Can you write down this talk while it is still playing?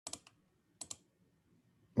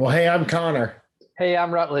Well, hey, I'm Connor, Hey,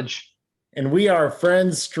 I'm Rutledge. and we are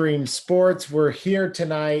Friends Stream Sports. We're here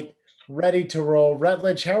tonight, ready to roll.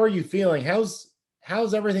 Rutledge, how are you feeling? How's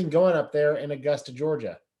everything going up there in Augusta,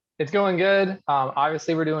 Georgia? It's going good.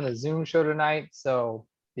 Obviously, we're doing a Zoom show tonight, so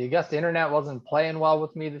the Augusta internet wasn't playing well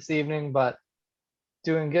with me this evening, but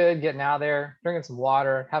doing good, getting out there, drinking some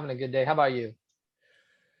water, having a good day. How about you?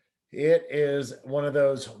 It is one of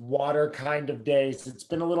those water kind of days. It's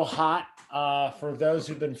been a little hot. For those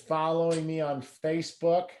who've been following me on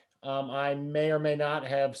Facebook, I may or may not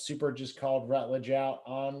have super just called Rutledge out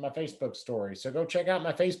on my Facebook story. So go check out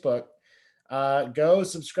my Facebook. Go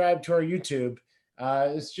subscribe to our YouTube.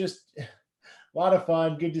 It's just a lot of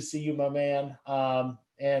fun. Good to see you, my man.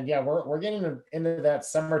 And yeah, we're getting into that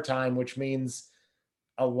summertime, which means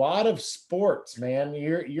a lot of sports, man.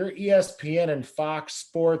 Your ESPN and Fox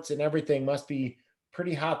Sports and everything must be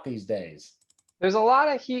pretty hot these days. There's a lot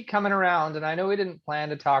of heat coming around, and I know we didn't plan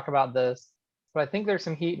to talk about this, but I think there's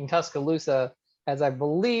some heat in Tuscaloosa, as I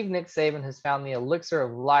believe Nick Saban has found the elixir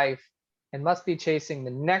of life and must be chasing the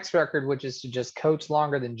next record, which is to just coach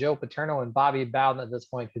longer than Joe Paterno and Bobby Bowden at this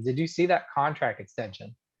point. Because did you see that contract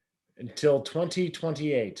extension? Until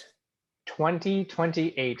 2028.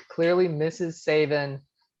 2028. Clearly, Mrs. Saban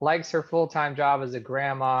likes her full-time job as a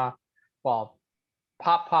grandma, while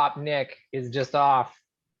Pop Nick is just off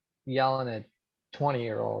yelling at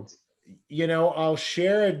 20-year-olds. I'll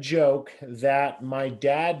share a joke that my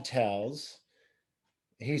dad tells.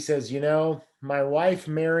 He says, my wife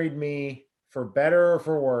married me for better or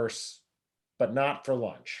for worse, but not for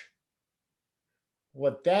lunch.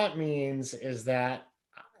 What that means is that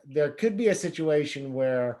there could be a situation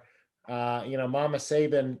where, Mama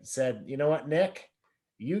Saban said, you know what, Nick,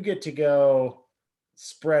 you get to go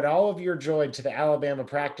spread all of your joy to the Alabama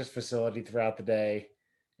practice facility throughout the day,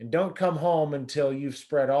 and don't come home until you've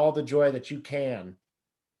spread all the joy that you can.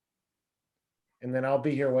 And then I'll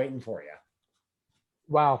be here waiting for you.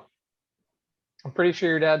 Wow. I'm pretty sure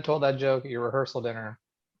your dad told that joke at your rehearsal dinner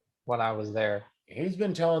when I was there. He's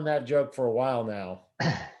been telling that joke for a while now.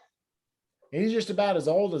 He's just about as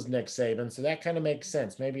old as Nick Saban, so that kind of makes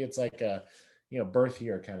sense. Maybe it's like a, birth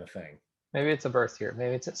year kind of thing. Maybe it's a birth year.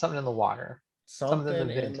 Maybe it's something in the water, something in the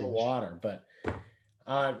Something in the vintage. water. But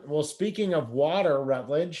well, speaking of water,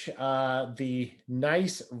 Rutledge, the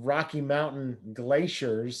nice Rocky Mountain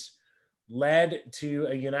glaciers led to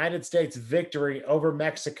a United States victory over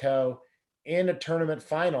Mexico in a tournament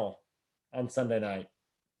final on Sunday night.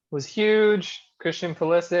 Was huge. Christian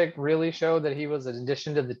Pulisic really showed that he was an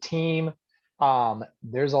addition to the team.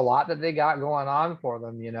 There's a lot that they got going on for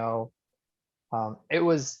them. It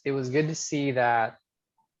was good to see that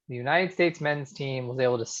the United States men's team was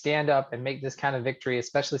able to stand up and make this kind of victory,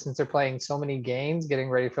 especially since they're playing so many games, getting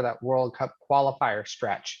ready for that World Cup qualifier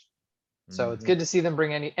stretch. So it's Mhm. good to see them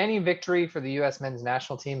bring any victory for the U.S. men's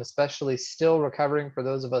national team, especially still recovering for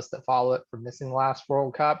those of us that follow it from missing the last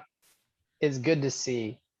World Cup. Is good to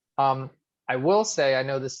see. Um, I will say, I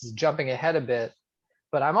know this is jumping ahead a bit,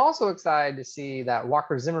 but I'm also excited to see that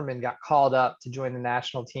Walker Zimmerman got called up to join the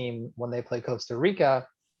national team when they play Costa Rica.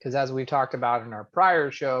 Because as we talked about in our prior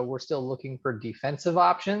show, we're still looking for defensive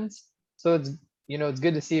options. So it's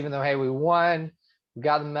good to see, even though, hey, we won, we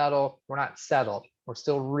got the medal, we're not settled. We're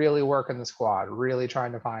still really working the squad, really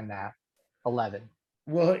trying to find that 11.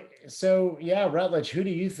 Well, so yeah, Rutledge, who do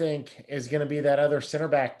you think is going to be that other center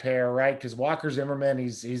back pair, right? Because Walker Zimmerman,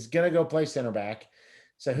 he's going to go play center back.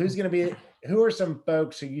 So who are some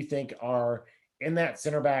folks who you think are in that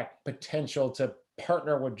center back potential to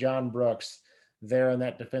partner with John Brooks there in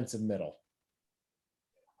that defensive middle?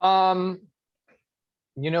 Um,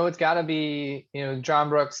 it's got to be, John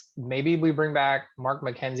Brooks. Maybe we bring back Mark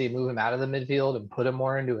McKenzie, move him out of the midfield and put him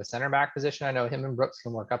more into a center back position. I know him and Brooks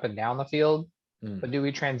can work up and down the field, Mm. but do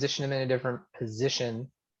we transition him in a different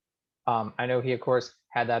position? I know he, of course,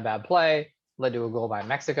 had that bad play, led to a goal by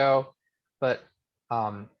Mexico, but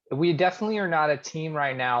we definitely are not a team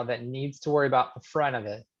right now that needs to worry about the front of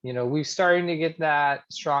it. We're starting to get that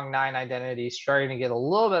strong nine identity, starting to get a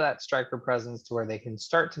little bit of that striker presence to where they can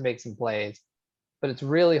start to make some plays, but it's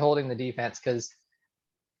really holding the defense because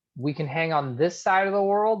we can hang on this side of the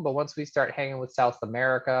world, but once we start hanging with South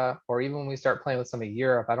America, or even when we start playing with some of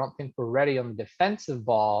Europe, I don't think we're ready on the defensive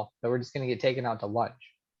ball that we're just going to get taken out to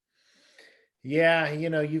lunch. Yeah,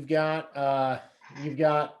 you've got and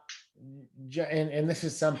this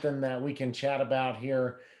is something that we can chat about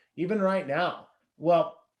here even right now.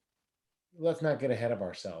 Well, let's not get ahead of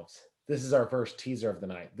ourselves. This is our first teaser of the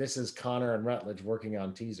night. This is Connor and Rutledge working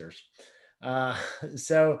on teasers. Uh,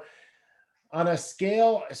 so, on a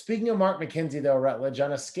scale, speaking of Mark McKenzie, though, Rutledge,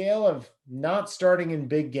 on a scale of not starting in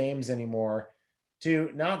big games anymore,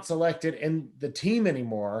 to not selected in the team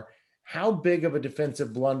anymore. How big of a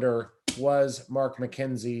defensive blunder was Mark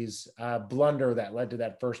McKenzie's blunder that led to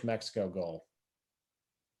that first Mexico goal?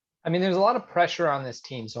 I mean, there's a lot of pressure on this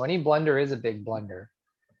team, so any blunder is a big blunder.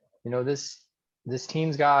 You know, this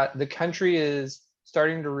team's got, the country is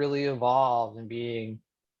starting to really evolve and being,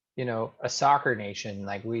 you know, a soccer nation.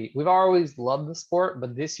 Like we've always loved the sport,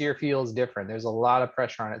 but this year feels different. There's a lot of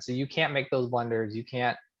pressure on it. So you can't make those blunders. You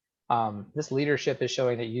can't, this leadership is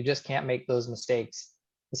showing that you just can't make those mistakes.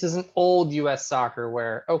 This isn't old US soccer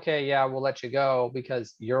where, okay, yeah, we'll let you go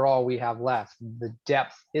because you're all we have left. The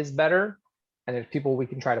depth is better and there's people we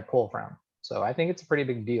can try to pull from. So I think it's a pretty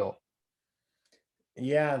big deal.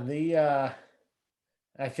 Yeah,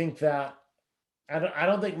 I think that I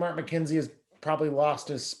don't think Mark McKenzie has probably lost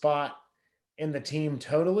his spot in the team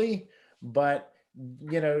totally, but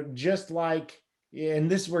just like, and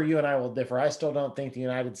this is where you and I will differ. I still don't think the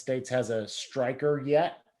United States has a striker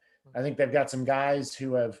yet. I think they've got some guys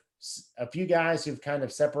who have a few guys who've kind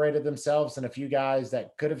of separated themselves and a few guys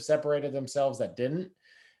that could have separated themselves that didn't.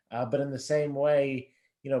 But in the same way,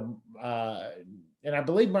 and I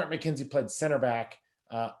believe Mark McKenzie played center back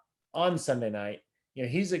on Sunday night.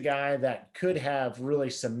 He's a guy that could have really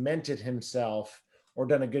cemented himself or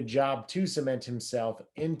done a good job to cement himself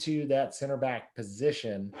into that center back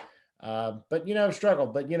position. But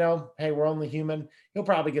struggled. But hey, we're only human. He'll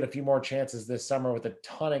probably get a few more chances this summer with a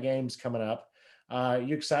ton of games coming up.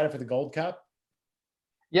 You excited for the Gold Cup?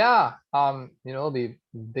 Yeah, it'll be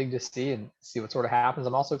big to see and see what sort of happens.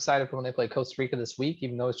 I'm also excited for when they play Costa Rica this week,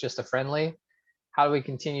 even though it's just a friendly. How do we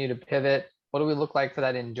continue to pivot? What do we look like for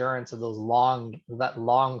that endurance of that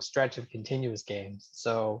long stretch of continuous games?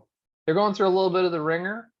 So they're going through a little bit of the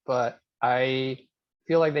ringer, but I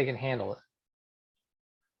feel like they can handle it.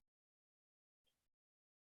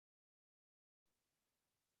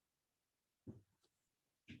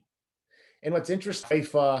 And what's interesting,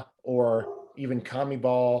 FIFA or even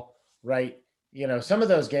CONMEBOL, right? Some of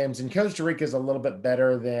those games in Costa Rica is a little bit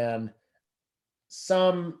better than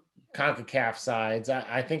some CONCACAF sides.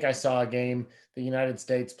 I think I saw a game the United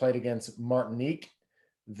States played against Martinique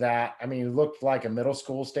that, I mean, looked like a middle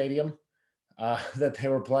school stadium that they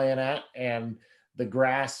were playing at. And the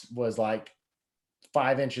grass was like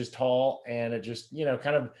 5 inches tall. And it just,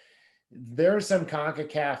 kind of, there's some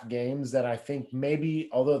CONCACAF games that I think maybe,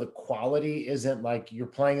 although the quality isn't like you're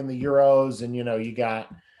playing in the Euros and, you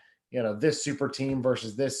got, this super team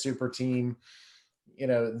versus this super team, you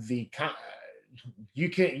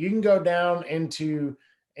can go down into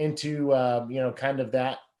kind of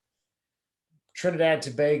that Trinidad,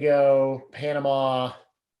 Tobago, Panama,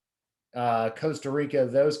 Costa Rica,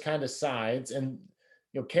 those kind of sides. And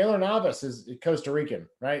Keylor Navas is Costa Rican,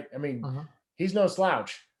 right? I mean, he's no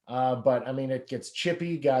slouch. But I mean, it gets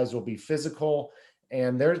chippy. Guys will be physical,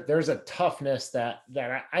 and there's a toughness that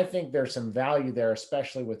I think there's some value there,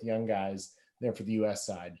 especially with young guys there for the U.S.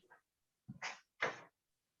 side.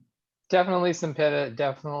 Definitely some pivot.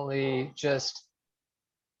 Definitely just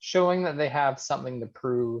showing that they have something to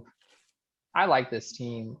prove. I like this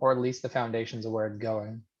team, or at least the foundations of where it's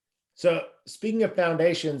going. So speaking of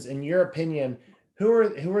foundations, in your opinion, who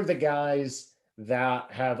are the guys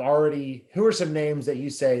that have already, who are some names that you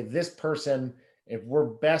say this person, if we're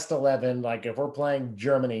best 11, like if we're playing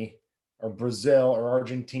Germany or Brazil or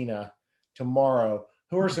Argentina tomorrow,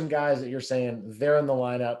 who are some guys that you're saying they're in the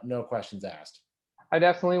lineup, no questions asked? I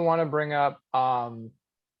definitely want to bring up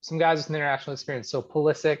some guys with international experience. So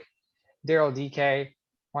Pulisic, Daryl DK,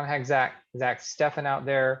 want to have Zach Steffen out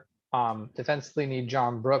there. Defensively need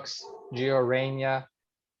John Brooks, Gio Reyna.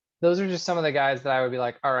 Those are just some of the guys that I would be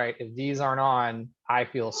like, all right, if these aren't on, I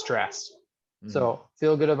feel stressed. So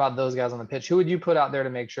feel good about those guys on the pitch. Who would you put out there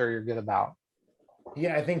to make sure you're good about?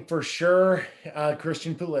 Yeah, I think for sure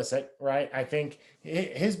Christian Pulisic, right? I think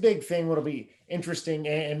his big thing will be interesting.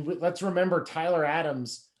 And let's remember Tyler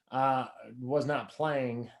Adams was not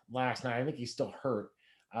playing last night. I think he's still hurt.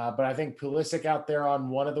 But I think Pulisic out there on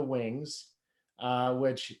one of the wings,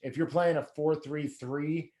 which if you're playing a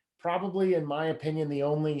 4-3-3, probably, in my opinion, the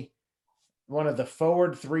only one of the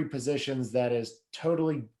forward three positions that is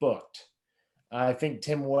totally booked. I think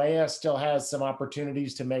Tim Weah still has some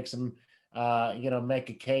opportunities to make some, make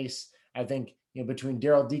a case. I think, between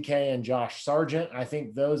Daryl DK and Josh Sargent, I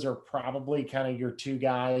think those are probably kind of your two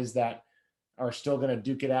guys that are still going to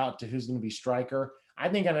duke it out to who's going to be striker. I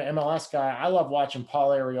think on an MLS guy, I love watching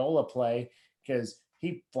Paul Arriola play because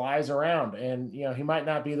he flies around and, he might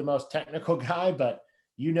not be the most technical guy, but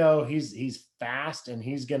he's fast and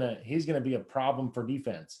he's gonna be a problem for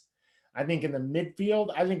defense. I think in the midfield,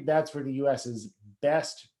 I think that's where the U.S. is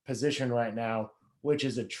best positioned right now which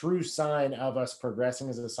is a true sign of us progressing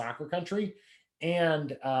as a soccer country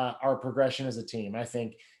and our progression as a team. I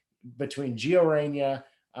think between Gio Reyna,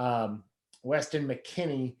 Weston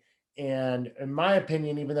McKennie, and in my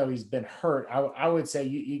opinion, even though he's been hurt, I would say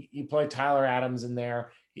you play Tyler Adams in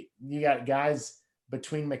there. You got guys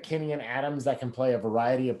between McKennie and Adams that can play a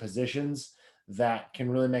variety of positions that can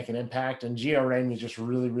really make an impact. And Gio Reyna is just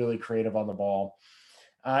really, really creative on the ball.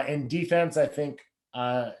 In defense, I think,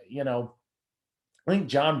 I think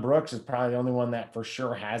John Brooks is probably the only one that for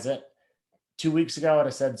sure has it. 2 weeks ago, I'd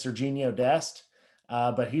have said Serginho Dest,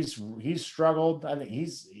 but he's struggled. I think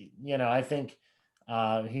I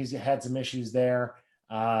think he's had some issues there.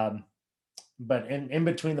 But in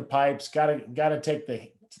between the pipes, gotta take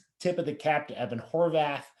the tip of the cap to Evan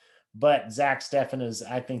Horvath. But Zach Steffen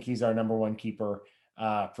I think he's our number one keeper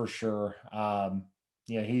for sure.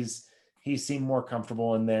 He's seemed more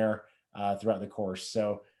comfortable in there throughout the course.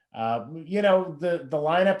 So the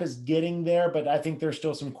lineup is getting there, but I think there's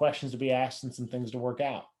still some questions to be asked and some things to work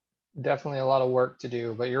out. Definitely a lot of work to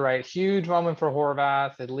do, but you're right. Huge moment for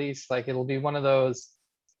Horvath. At least like it'll be one of those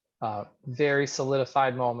very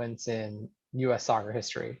solidified moments in U.S. soccer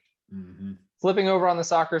history. Mm-hmm. Flipping over on the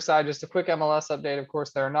soccer side, just a quick MLS update. Of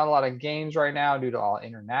course, there are not a lot of games right now due to all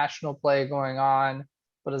international play going on,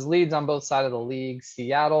 but as leads on both sides of the league,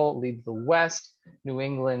 Seattle leads the West, New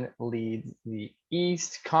England leads the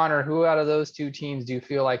East. Connor, who out of those two teams do you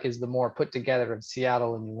feel like is the more put together of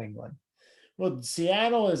Seattle and New England? Well,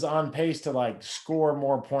 Seattle is on pace to score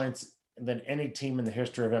more points than any team in the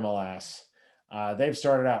history of MLS. They've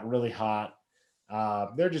started out really hot.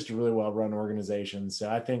 They're just a really well-run organization.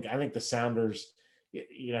 So I think the Sounders,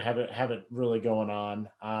 have it really going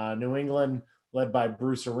on. New England, led by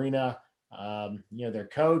Bruce Arena, their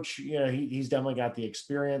coach, he's definitely got the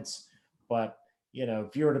experience. But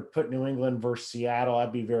if you were to put New England versus Seattle,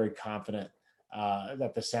 I'd be very confident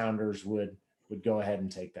that the Sounders would go ahead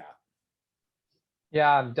and take that.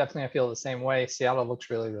 Yeah, definitely. I feel the same way. Seattle looks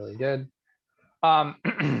really, really good.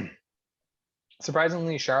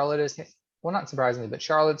 Surprisingly, Charlotte not surprisingly, but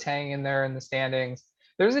Charlotte's hanging in there in the standings.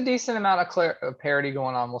 There's a decent amount of parity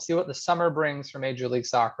going on. We'll see what the summer brings for Major League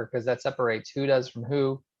Soccer because that separates who does from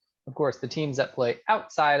who. Of course, the teams that play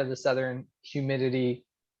outside of the southern humidity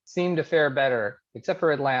seem to fare better, except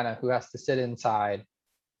for Atlanta, who has to sit inside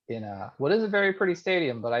in what is a very pretty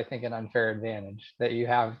stadium, but I think an unfair advantage that you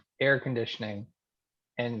have air conditioning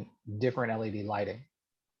and different LED lighting.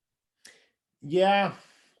 Yeah,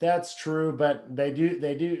 that's true, but they do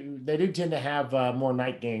tend to have more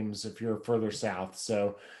night games if you're further south.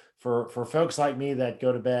 So for folks like me that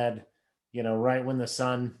go to bed, right when the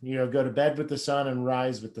sun, go to bed with the sun and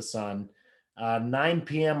rise with the sun, 9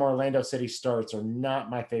 p.m. Orlando City starts are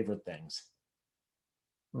not my favorite things.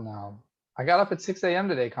 No, I got up at 6 a.m.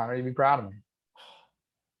 today, Connor. You'd be proud of me.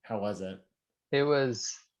 How was it?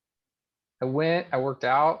 I worked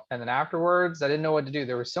out, and then afterwards, I didn't know what to do.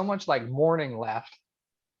 There was so much morning left.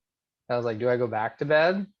 I was like, do I go back to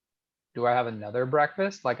bed? Do I have another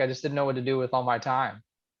breakfast? I just didn't know what to do with all my time.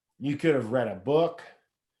 You could have read a book.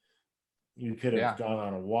 You could have gone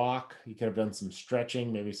on a walk. You could have done some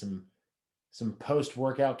stretching, maybe some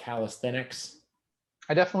post-workout calisthenics.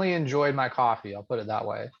 I definitely enjoyed my coffee. I'll put it that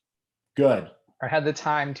way. Good. I had the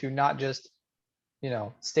time to not just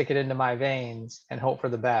stick it into my veins and hope for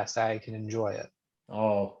the best. I can enjoy it.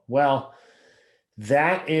 Oh, well,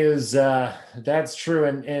 that's true.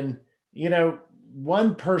 And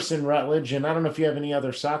one person, Rutledge, and I don't know if you have any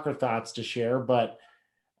other soccer thoughts to share, but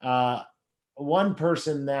one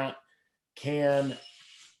person that can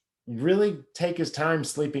really take his time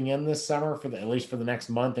sleeping in this summer at least for the next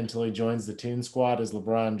month until he joins the Toon Squad is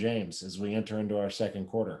LeBron James as we enter into our second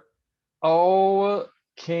quarter. Oh,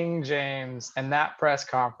 King James and that press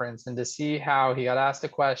conference, and to see how he got asked a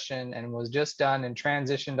question and was just done and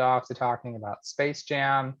transitioned off to talking about Space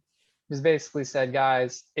Jam. Just basically said,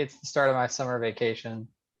 guys, it's the start of my summer vacation.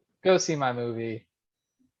 Go see my movie.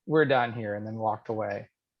 We're done here, and then walked away.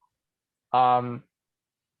 LeBron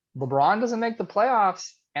doesn't make the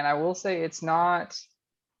playoffs, and I will say it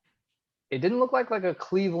didn't look like a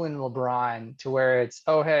Cleveland LeBron to where it's,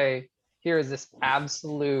 oh, hey, here is this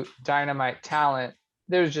absolute dynamite talent.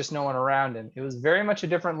 There's just no one around him. It was very much a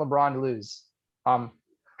different LeBron to lose.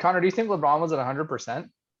 Connor, do you think LeBron was at 100%?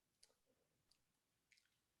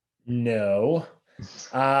 No.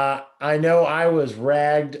 I know I was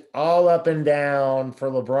ragged all up and down for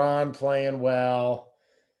LeBron playing well.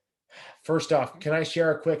 First off, can I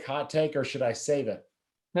share a quick hot take or should I save it?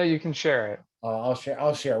 No, you can share it. I'll share.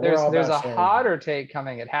 There's a hotter take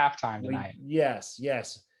coming at halftime tonight. Yes.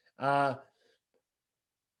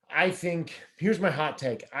 I think here's my hot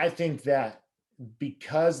take. I think that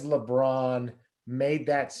because LeBron made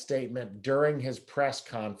that statement during his press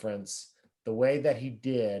conference the way that he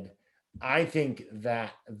did, I think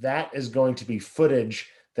that that is going to be footage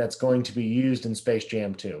that's going to be used in Space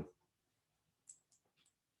Jam 2.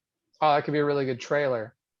 Oh, that could be a really good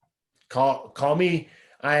trailer. Call me.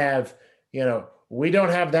 I have, we don't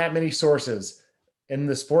have that many sources in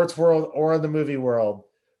the sports world or in the movie world,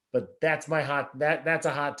 but that's a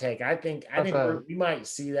hot take. I That's think a we might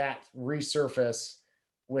see that resurface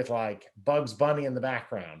with like Bugs Bunny in the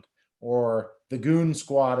background or the Goon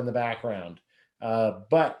Squad in the background.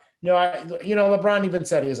 But LeBron even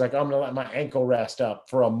said he was like, I'm gonna let my ankle rest up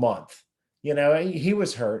for a month. He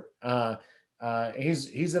was hurt.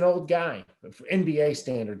 He's an old guy. For NBA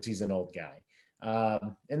standards, he's an old guy,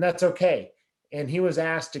 and that's okay. And he was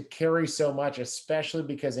asked to carry so much, especially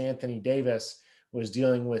because Anthony Davis was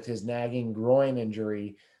dealing with his nagging groin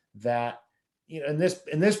injury. That in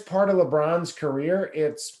this part of LeBron's career,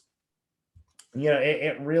 it's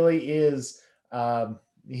it really is.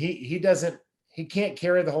 He can't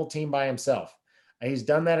carry the whole team by himself. He's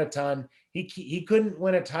done that a ton. He couldn't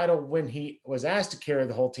win a title when he was asked to carry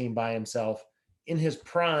the whole team by himself in his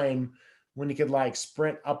prime, when he could like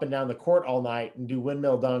sprint up and down the court all night and do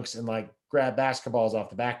windmill dunks and like grab basketballs off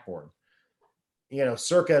the backboard.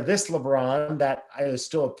 Circa this LeBron that is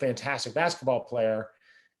still a fantastic basketball player,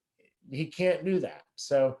 he can't do that.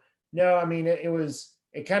 So no, I mean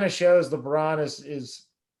it kind of shows LeBron is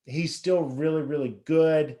he's still really, really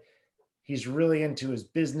good. He's really into his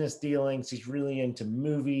business dealings. He's really into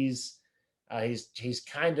movies. He's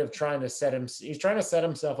kind of trying to he's trying to set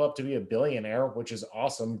himself up to be a billionaire, which is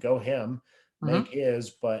awesome. Go him, make Mhm. his.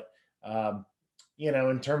 But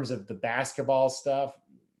in terms of the basketball stuff,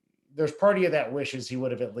 there's part of you that wishes he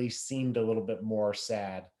would have at least seemed a little bit more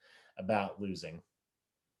sad about losing.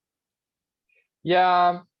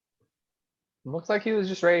 Yeah, looks like he was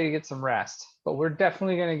just ready to get some rest. But we're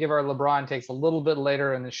definitely going to give our LeBron takes a little bit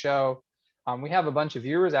later in the show. We have a bunch of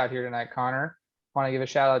viewers out here tonight, Connor. Want to give a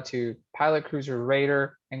shout out to Pilot Cruiser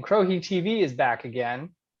Raider, and Crowhey TV is back again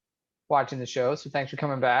watching the show. So thanks for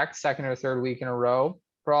coming back, second or third week in a row.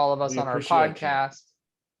 For all of us We on our appreciate you. podcast,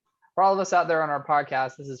 for all of us out there on our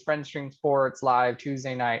podcast, this is Friend Stream Sports live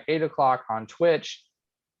Tuesday night, 8 o'clock on Twitch.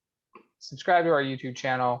 Subscribe to our YouTube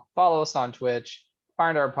channel, follow us on Twitch,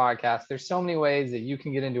 find our podcast. There's so many ways that you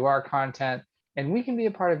can get into our content and we can be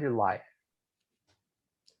a part of your life.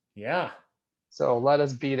 Yeah. So let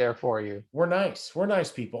us be there for you. We're nice. We're nice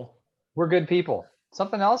people. We're good people.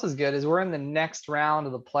 Something else is good is we're in the next round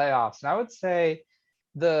of the playoffs. And I would say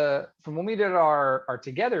from when we did our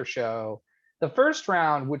together show, the first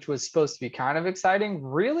round, which was supposed to be kind of exciting,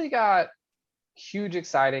 really got huge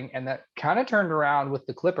exciting. And that kind of turned around with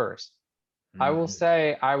the Clippers. I will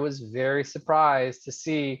say I was very surprised to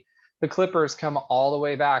see the Clippers come all the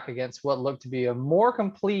way back against what looked to be a more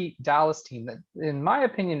complete Dallas team that, in my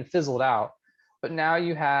opinion, fizzled out. But now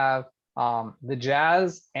you have the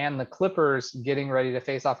Jazz and the Clippers getting ready to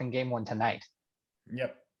face off in game one tonight.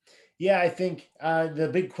 Yep. Yeah, I think the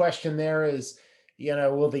big question there is,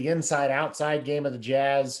 will the inside-outside game of the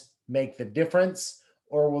Jazz make the difference,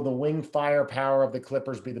 or will the wing firepower of the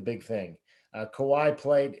Clippers be the big thing? Kawhi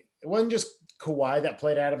played. It wasn't just Kawhi that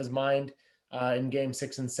played out of his mind in game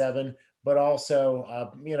 6 and 7, but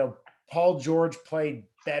also, Paul George played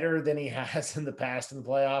better than he has in the past in the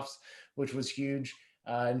playoffs, which was huge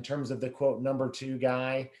in terms of the quote number 2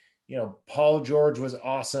 guy. Paul George was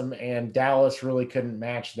awesome, and Dallas really couldn't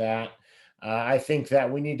match that. I think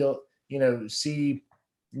that we need to, see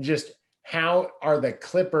just how are the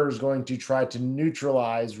Clippers going to try to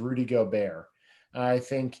neutralize Rudy Gobert. I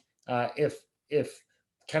think if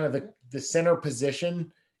kind of the center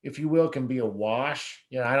position, if you will, can be a wash.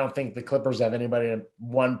 I don't think the Clippers have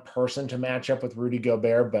one person to match up with Rudy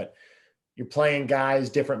Gobert, but you're playing guys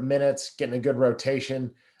different minutes, getting a good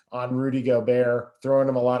rotation on Rudy Gobert, throwing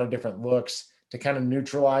him a lot of different looks to kind of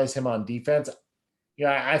neutralize him on defense.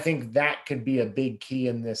 I think that could be a big key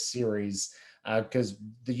in this series because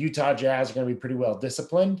the Utah Jazz are going to be pretty well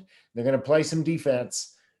disciplined. They're going to play some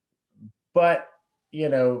defense, but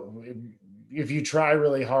if you try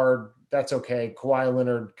really hard, that's okay. Kawhi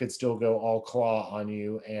Leonard could still go all claw on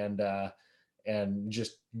you and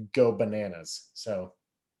just go bananas. So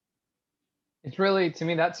It's really, to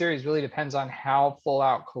me, that series really depends on how full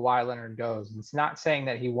out Kawhi Leonard goes. It's not saying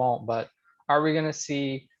that he won't, but are we going to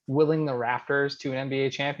see willing the rafters to an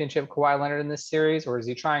NBA championship Kawhi Leonard in this series, or is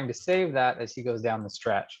he trying to save that as he goes down the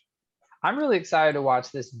stretch? I'm really excited to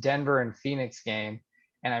watch this Denver and Phoenix game,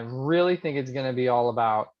 and I really think it's going to be all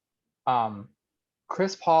about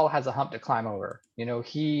Chris Paul has a hump to climb over.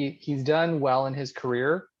 He's done well in his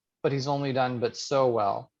career, but he's only done but so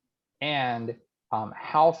well. And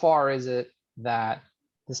how far is it that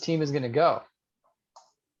this team is going to go?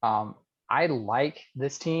 I like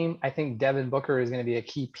this team. I think Devin Booker is going to be a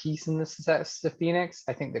key piece in the success of Phoenix.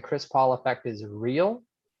 I think the Chris Paul effect is real.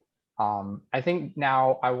 I think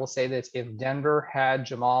now I will say this: if Denver had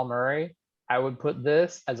Jamal Murray, I would put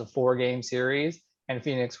this as a 4-game series, and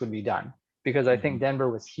Phoenix would be done, because I think Denver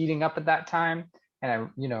was heating up at that time, and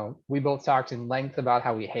we both talked in length about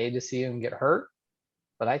how we hated to see him get hurt,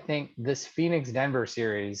 but I think this Phoenix Denver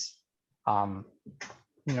series, you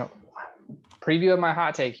know, preview of my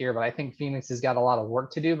hot take here, but I think Phoenix has got a lot of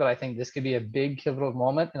work to do, but I think this could be a big pivotal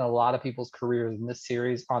moment in a lot of people's careers in this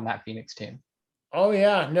series on that Phoenix team. Oh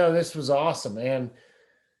yeah, no, this was awesome. And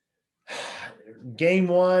game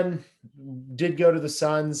one did go to the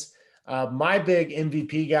Suns. My big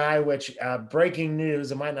MVP guy, which breaking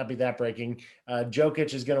news, it might not be that breaking.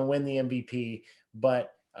 Jokic is going to win the MVP,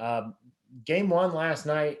 but game one last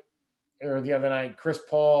night or the other night, Chris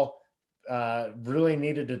Paul really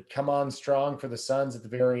needed to come on strong for the Suns at the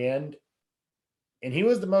very end. And he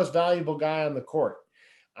was the most valuable guy on the court.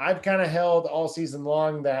 I've kind of held all season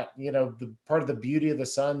long that, the part of the beauty of the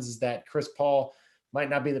Suns is that Chris Paul might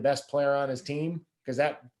not be the best player on his team, because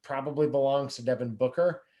that probably belongs to Devin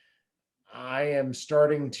Booker.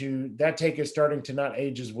 That take is starting to not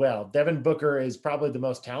age as well. Devin Booker is probably the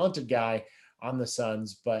most talented guy on the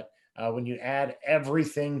Suns, but when you add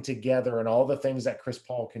everything together and all the things that Chris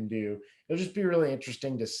Paul can do, it'll just be really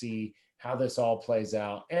interesting to see how this all plays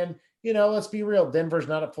out. And, let's be real. Denver's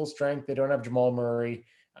not at full strength. They don't have Jamal Murray.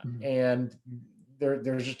 And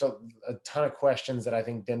there's just a ton of questions that I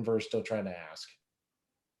think Denver is still trying to ask.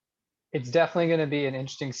 It's definitely going to be an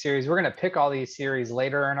interesting series. We're going to pick all these series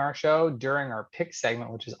later in our show during our pick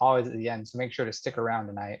segment, which is always at the end. So make sure to stick around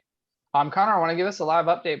tonight. Connor, I want to give us a live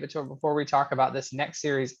update before we talk about this next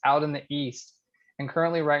series out in the East. And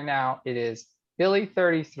currently right now it is Philly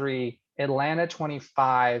 33, Atlanta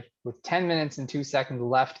 25 with 10 minutes and 2 seconds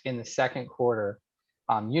left in the second quarter.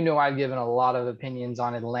 I've given a lot of opinions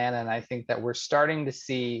on Atlanta, and I think that we're starting to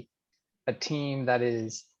see a team that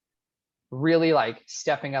is really like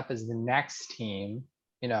stepping up as the next team.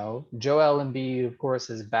 Joel Embiid, of course,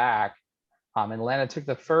 is back. Atlanta took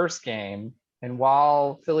the first game, and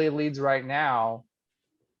while Philly leads right now,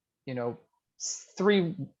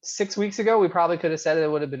 6 weeks ago, we probably could have said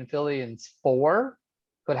it would have been Philly in 4.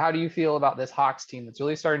 But how do you feel about this Hawks team that's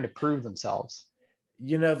really starting to prove themselves?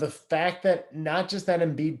 The fact that not just that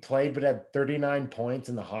Embiid played, but had 39 points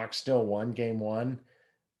and the Hawks still won game one,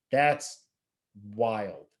 that's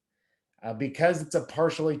wild. Because it's a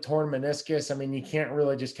partially torn meniscus, I mean, you can't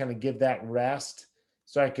really just kind of give that rest.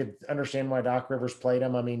 So I could understand why Doc Rivers played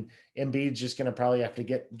him. I mean, Embiid's just going to probably have to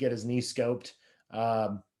get his knee scoped,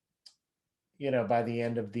 by the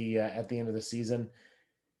end of at the end of the season.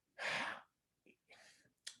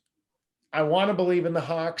 I want to believe in the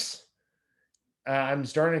Hawks. I'm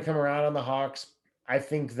starting to come around on the Hawks. I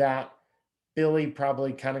think that Philly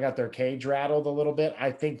probably kind of got their cage rattled a little bit.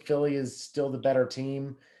 I think Philly is still the better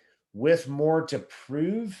team with more to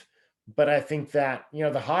prove. But I think that,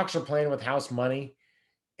 the Hawks are playing with house money,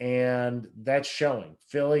 and that's showing.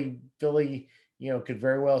 Philly, could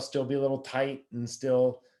very well still be a little tight and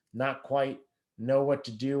still not quite know what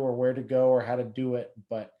to do or where to go or how to do it.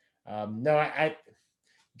 But no,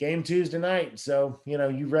 game Tuesday night. So,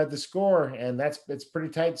 you read the score, and it's pretty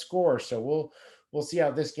tight score. So we'll see how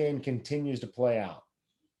this game continues to play out.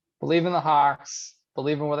 Believe in the Hawks,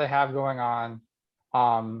 believe in what they have going on.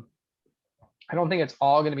 I don't think it's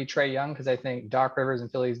all going to be Trae Young, because I think Doc Rivers and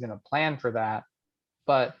Philly is going to plan for that.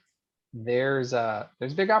 But there's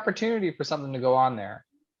big opportunity for something to go on there.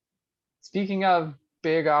 Speaking of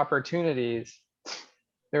big opportunities,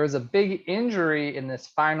 there was a big injury in this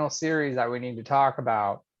final series that we need to talk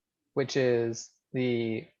about, which is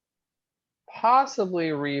the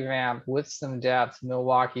possibly revamped with some depth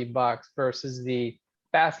Milwaukee Bucks versus the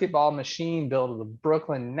basketball machine build of the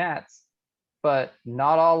Brooklyn Nets. But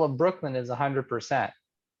not all of Brooklyn is 100%.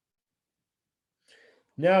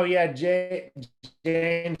 No, yeah,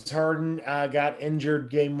 James Harden got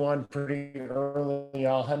injured game one pretty early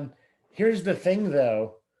on. Here's the thing,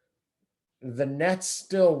 though. The Nets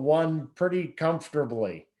still won pretty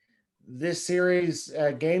comfortably. This series,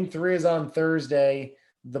 game 3 is on Thursday.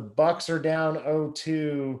 The Bucks are down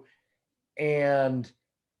 0-2, and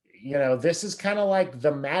this is kind of like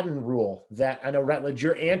the Madden rule that I know, Rutledge,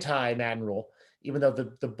 you're anti Madden rule, even though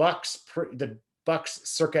the Bucks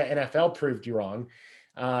circa NFL proved you wrong.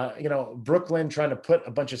 Brooklyn trying to put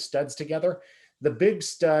a bunch of studs together. The big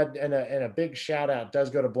stud and a big shout out does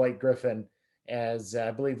go to Blake Griffin. as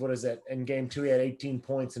I believe, what is it? In game 2, he had 18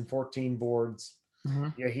 points and 14 boards.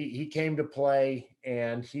 Mhm. Yeah, he came to play,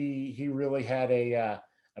 and he really had a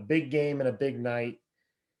big game and a big night.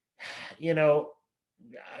 You know,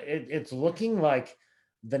 it's looking like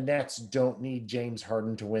the Nets don't need James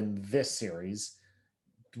Harden to win this series.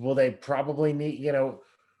 Will they probably need,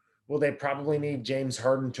 will they probably need James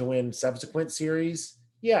Harden to win subsequent series?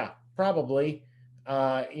 Yeah, probably.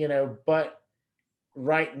 But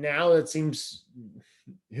right now it seems,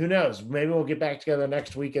 who knows? Maybe we'll get back together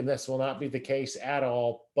next week and this will not be the case at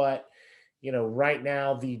all. But right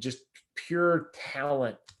now, the just pure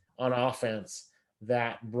talent on offense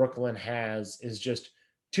that Brooklyn has is just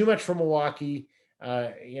too much for Milwaukee.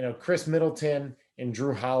 Chris Middleton and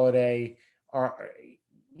Drew Holiday are,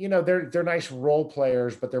 they're nice role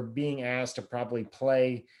players, but they're being asked to probably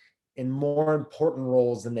play in more important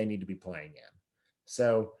roles than they need to be playing in.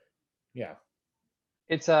 So, yeah.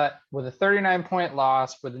 It's with a 39-point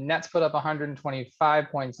loss where the Nets put up 125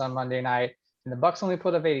 points on Monday night and the Bucks only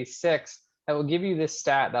put up 86. That will give you this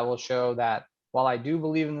stat that will show that while I do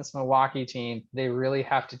believe in this Milwaukee team, they really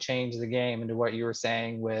have to change the game into what you were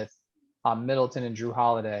saying with Middleton and Drew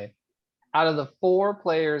Holiday. Out of the 4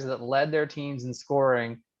 players that led their teams in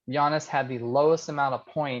scoring, Giannis had the lowest amount of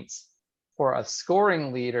points for a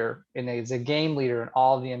scoring leader and as a game leader in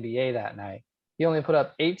all of the NBA that night. He only put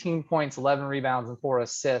up 18 points, 11 rebounds, and 4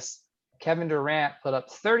 assists. Kevin Durant put up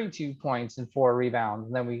 32 points and 4 rebounds.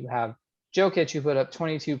 And then we have Jokic, who put up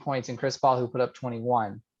 22 points, and Chris Paul, who put up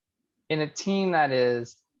 21. In a team that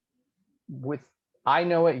is I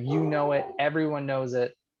know it, you know it, everyone knows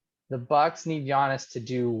it. The Bucks need Giannis to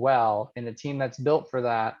do well. In a team that's built for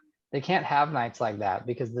that, they can't have nights like that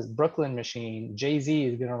because this Brooklyn machine, Jay-Z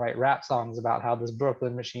is going to write rap songs about how this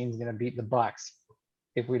Brooklyn machine is going to beat the Bucks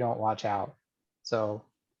if we don't watch out. So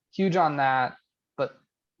huge on that, but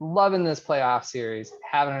loving this playoff series,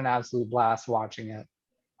 having an absolute blast watching it.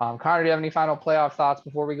 Connor, do you have any final playoff thoughts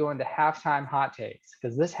before we go into halftime hot takes?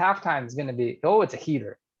 Because this halftime is going to be, it's a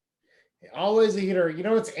heater. Always a heater.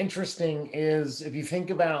 What's interesting is if you think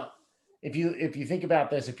about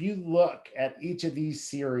this, if you look at each of these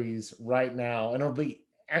series right now, and it'll be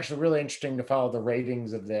actually really interesting to follow the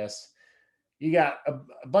ratings of this. You got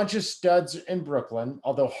a bunch of studs in Brooklyn,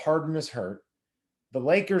 although Harden is hurt. The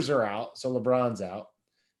Lakers are out, so LeBron's out.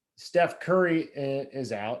 Steph Curry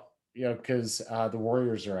is out, because the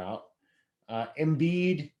Warriors are out.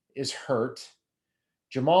 Embiid is hurt.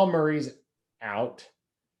 Jamal Murray's out.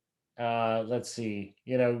 Let's see.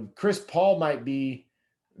 Chris Paul might be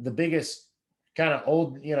the biggest kind of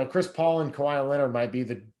old. Chris Paul and Kawhi Leonard might be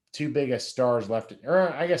the 2 biggest stars left,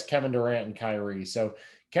 or I guess Kevin Durant and Kyrie. So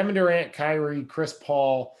Kevin Durant, Kyrie, Chris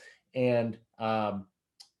Paul, and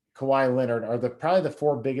Kawhi Leonard are probably the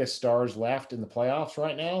 4 biggest stars left in the playoffs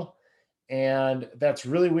right now. And that's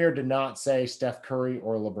really weird to not say Steph Curry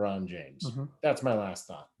or LeBron James. Mm-hmm. That's my last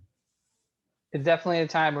thought. It's definitely a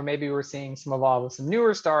time where maybe we're seeing some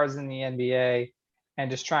newer stars in the NBA and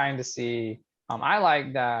just trying to see. I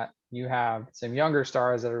like that you have some younger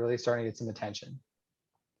stars that are really starting to get some attention.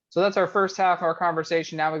 So that's our first half of our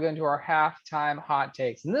conversation. Now we go into our halftime hot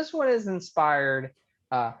takes. And this one is inspired.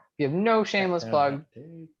 If you have no shameless plug,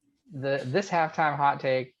 this halftime hot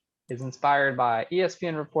take is inspired by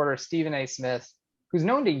ESPN reporter Stephen A. Smith, who's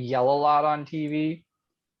known to yell a lot on TV,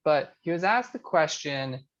 but he was asked the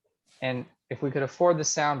question, and if we could afford the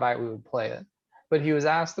soundbite, we would play it. But he was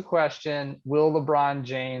asked the question, will LeBron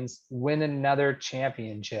James win another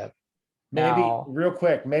championship? Real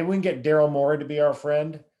quick, maybe we can get Daryl Morey to be our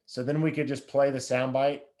friend. So then we could just play the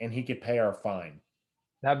soundbite and he could pay our fine.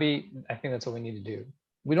 I think that's what we need to do.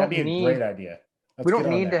 That'd be a great idea. We don't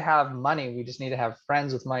need to have money. We just need to have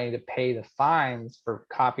friends with money to pay the fines for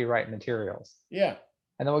copyright materials. Yeah.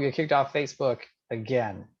 And then we'll get kicked off Facebook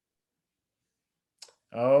again.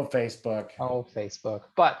 Oh, Facebook.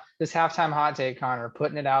 But this halftime hot take, Connor,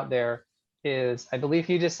 putting it out there is, I believe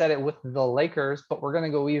he just said it with the Lakers, but we're going to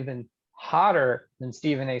go even hotter than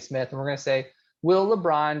Stephen A. Smith. And we're going to say, will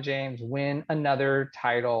LeBron James win another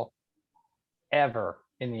title ever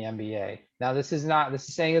in the NBA? Now, this is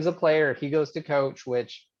saying as a player, if he goes to coach,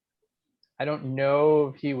 which I don't know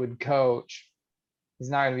if he would coach. He's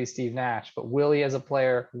not going to be Steve Nash, but will he as a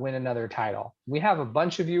player win another title? We have a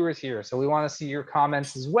bunch of viewers here, so we want to see your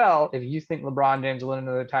comments as well. If you think LeBron James will win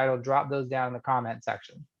another title, drop those down in the comment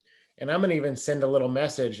section. And I'm going to even send a little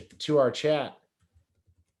message to our chat.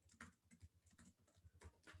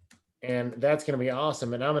 And that's going to be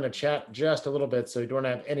awesome. And I'm going to chat just a little bit so you don't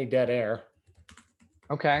have any dead air.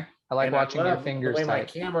 Okay. I like watching your fingers the way type.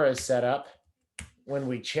 My camera is set up when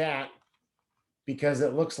we chat. because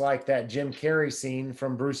it looks like that Jim Carrey scene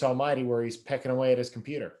from Bruce Almighty where he's pecking away at his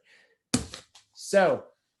computer. So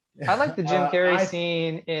I like the Jim Carrey I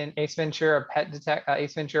scene in Ace Ventura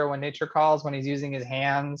Ace Ventura When Nature Calls, when he's using his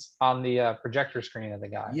hands on the projector screen of the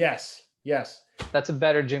guy. yes, yes. That's a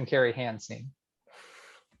better Jim Carrey hand scene.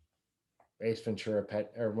 Ace Ventura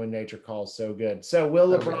or When Nature Calls, so good. So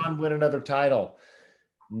will So LeBron win another title?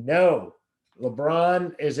 No.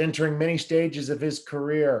 LeBron is entering many stages of his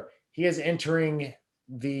career. He is entering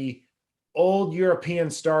the old European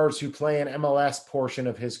stars who play an MLS portion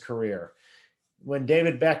of his career. When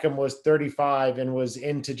David Beckham was 35 and was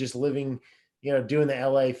into just living, doing the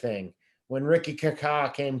LA thing. When Ricky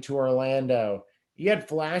Kaká came to Orlando, he had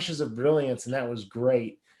flashes of brilliance and that was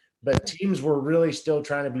great. But teams were really still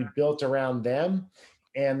trying to be built around them,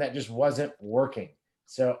 and that just wasn't working.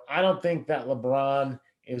 So I don't think that LeBron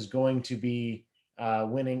is going to be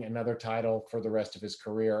winning another title for the rest of his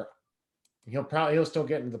career. He'll still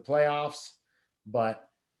get into the playoffs, but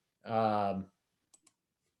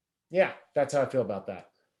yeah, that's how I feel about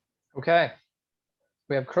that. Okay.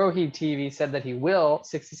 We have Crowheed TV said that he will,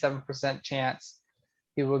 67% chance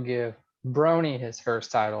he will give Brony his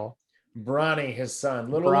first title. Bronny, his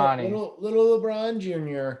son, little LeBron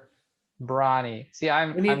Jr. Bronny. See,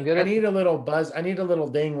 I'm good I at. need a little buzz. I need a little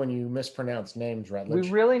ding when you mispronounce names, We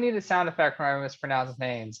Rutledge. really need a sound effect when I mispronounce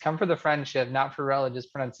names. Come for the friendship, not for Rutledge's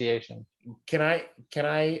pronunciation. Can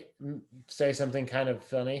I say something kind of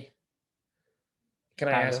funny? Can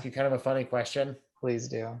I ask you kind of a funny question? Please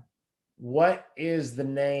do. What is the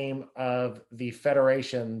name of the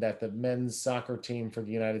federation that the men's soccer team for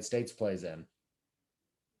the United States plays in?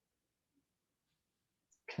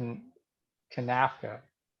 Kanafka.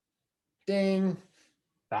 Ding.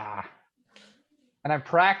 Ah. And I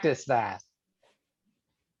practiced that.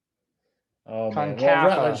 Oh man. Well,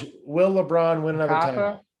 Rutledge, will LeBron win another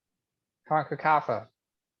title? CONCACAF.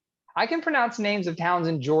 I can pronounce names of towns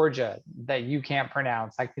in Georgia that you can't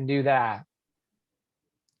pronounce. I can do that.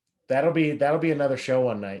 That'll be another show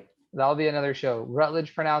one night. That'll be another show.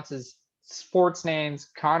 Rutledge pronounces sports names.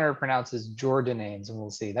 Connor pronounces Georgia names, and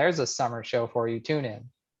we'll see. There's a summer show for you. Tune in.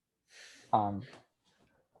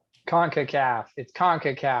 CONCACAF. It's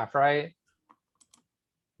CONCACAF, right?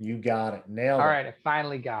 You got it. Nailed it. All right, I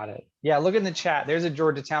finally got it. Yeah, look in the chat. There's a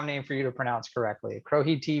Georgia town name for you to pronounce correctly.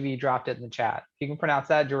 Crowheed TV dropped it in the chat. If you can pronounce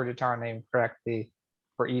that Georgia town name correctly,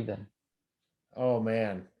 we're even. Oh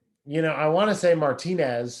man. I want to say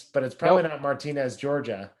Martinez, but it's probably not Martinez,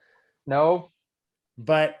 Georgia. No.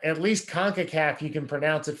 But at least CONCACAF, you can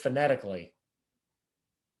pronounce it phonetically.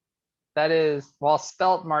 That is, well,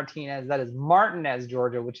 spelt Martinez, that is Martinez,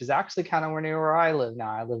 Georgia, which is actually kind of near where I live now.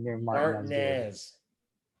 I live near Martinez.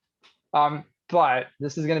 But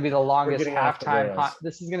this is going to be the longest halftime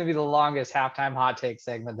this is going to be the longest halftime hot take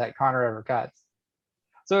segment that Connor ever cuts.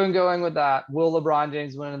 So in going with that, will LeBron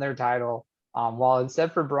James win their title? While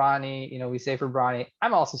instead for Bronny, we say for Bronny,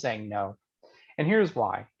 I'm also saying no. And here's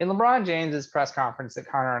why. In LeBron James's press conference that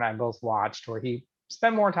Connor and I both watched, where he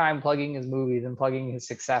spent more time plugging his movie than plugging his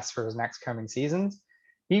success for his next coming seasons,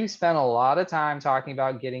 he spent a lot of time talking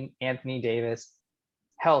about getting Anthony Davis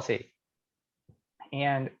healthy.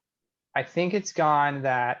 And I think it's gone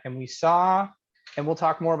that, and we saw, and we'll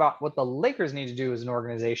talk more about what the Lakers need to do as an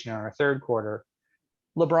organization in our third quarter.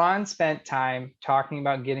 LeBron spent time talking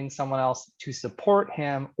about getting someone else to support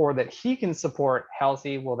him or that he can support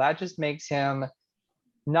healthy. Well, that just makes him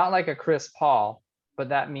not like a Chris Paul, but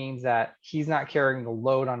that means that he's not carrying the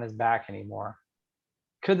load on his back anymore.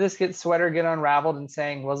 Could this sweater get unraveled and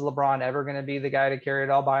saying, was LeBron ever going to be the guy to carry it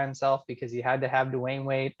all by himself because he had to have Dwayne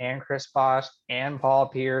Wade and Chris Bosh and Paul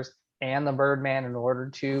Pierce and the Birdman in order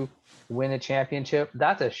to win a championship?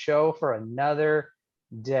 That's a show for another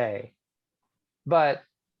day. But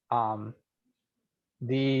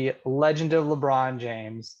the legend of LeBron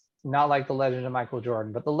James, not like the legend of Michael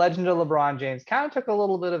Jordan, but the legend of LeBron James kind of took a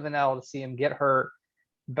little bit of an L to see him get hurt,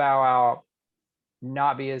 bow out,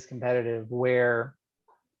 not be as competitive, where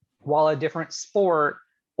while a different sport,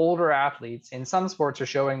 older athletes in some sports are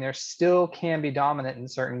showing there still can be dominant in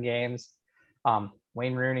certain games.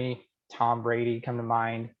 Wayne Rooney, Tom Brady come to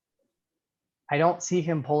mind. I don't see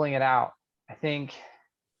him pulling it out. I think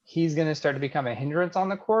he's going to start to become a hindrance on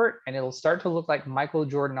the court, and it'll start to look like Michael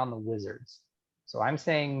Jordan on the Wizards. So I'm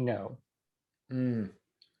saying no.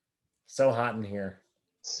 So hot in here.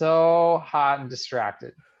 So hot and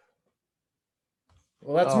distracted.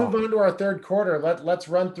 Well, let's move on to our third quarter. Let's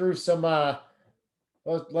run through some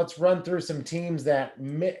teams that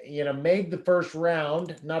made the first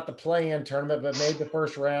round, not the play-in tournament, but made the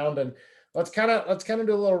first round. And let's kind of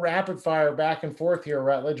do a little rapid fire back and forth here,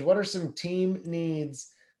 Rutledge. What are some team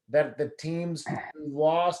needs that the teams who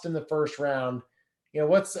lost in the first round,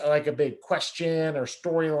 what's like a big question or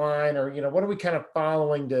storyline, or what are we kind of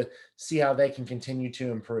following to see how they can continue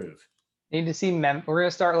to improve? Need to see we're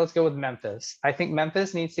gonna start. Let's go with Memphis. I think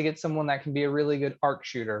Memphis needs to get someone that can be a really good arc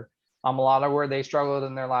shooter. A lot of where they struggled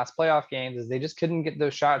in their last playoff games is they just couldn't get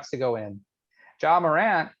those shots to go in. Ja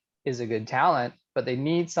Morant is a good talent, but they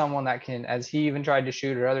need someone that can, as he even tried to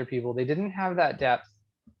shoot, or other people, they didn't have that depth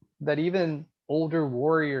that even older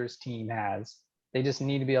Warriors team has. They just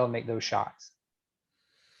need to be able to make those shots.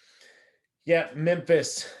 Yeah,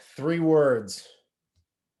 Memphis, 3 words.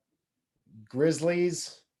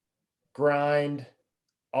 Grizzlies, grind,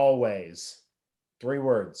 always. 3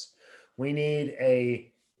 words. We need a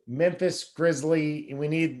Memphis Grizzly. We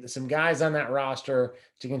need some guys on that roster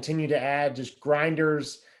to continue to add just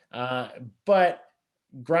grinders, but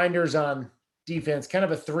grinders on defense, kind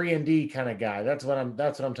of a 3-and-D kind of guy. That's what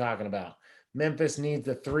I'm talking about. Memphis needs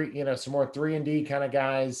the 3, some more 3-and-D kind of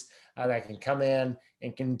guys that can come in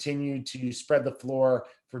and continue to spread the floor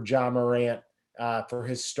for Ja Morant for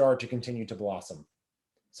his star to continue to blossom.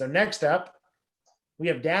 So next up, we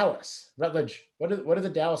have Dallas. Rutledge, what do the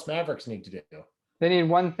Dallas Mavericks need to do? They need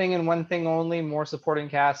one thing and one thing only: more supporting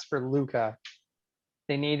cast for Luka.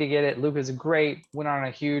 They need to get it. Luka's great, went on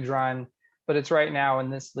a huge run, but it's right now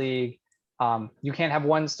in this league. You can't have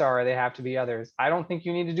one star; they have to be others. I don't think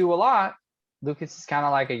you need to do a lot. Lucas is kind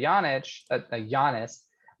of like a Giannis.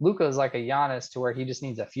 Luka is like a Giannis, to where he just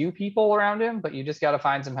needs a few people around him, but you just got to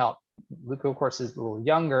find some help. Luka, of course, is a little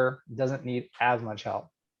younger, doesn't need as much help.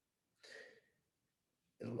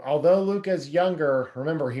 Although Luka's younger,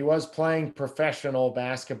 remember he was playing professional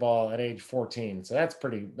basketball at age 14, so that's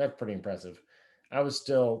pretty impressive. I was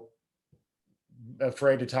still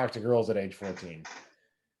afraid to talk to girls at age 14.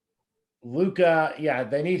 Luka, yeah,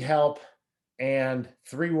 they need help, and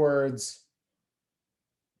 3 words: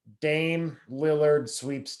 Dame Lillard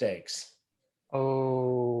sweepstakes.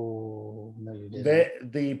 Oh no, you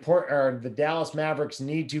didn't. The Dallas Mavericks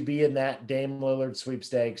need to be in that Dame Lillard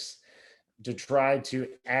sweepstakes to try to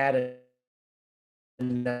add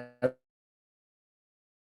a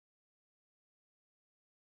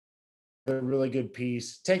really good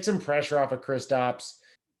piece, take some pressure off of Kristaps.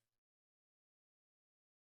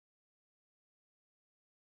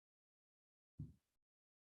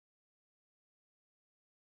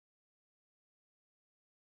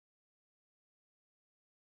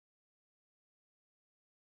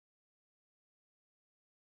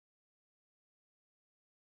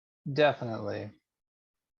 Definitely.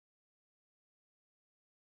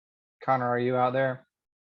 Connor, are you out there?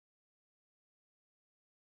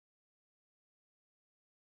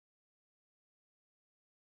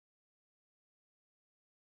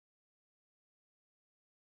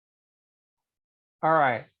 All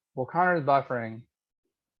right. Well, Connor's buffering,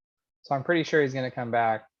 so I'm pretty sure he's going to come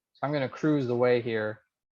back. So I'm going to cruise the way here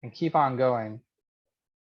and keep on going.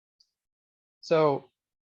 So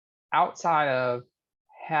outside of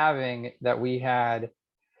having that, we had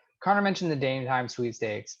Connor mentioned the Dame time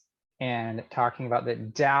sweepstakes and talking about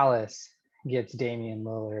that Dallas gets Damian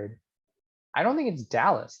Lillard. I don't think it's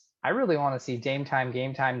Dallas. I really want to see game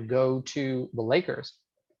time go to the Lakers.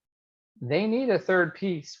 They need a third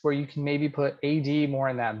piece where you can maybe put AD more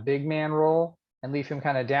in that big man role and leave him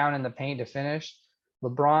kind of down in the paint to finish.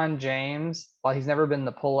 LeBron James, while he's never been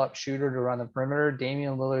the pull-up shooter to run the perimeter,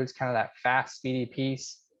 Damian Lillard's kind of that fast, speedy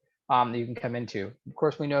piece that you can come into. Of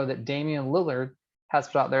course, we know that Damian Lillard has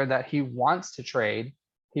put out there that he wants to trade.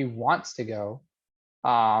 He wants to go.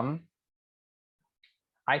 I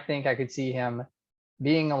think I could see him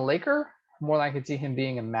being a Laker more than I could see him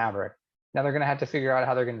being a Maverick. Now they're going to have to figure out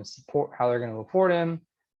how they're going to afford him.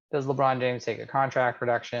 Does LeBron James take a contract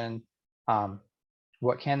reduction?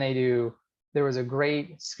 What can they do? There was a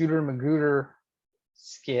great Scooter Magooter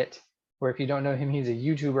skit where, if you don't know him, he's a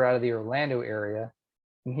YouTuber out of the Orlando area.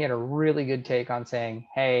 And he had a really good take on saying,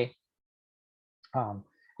 hey,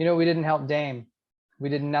 we didn't help Dame. We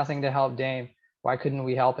did nothing to help Dame. Why couldn't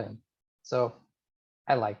we help him? So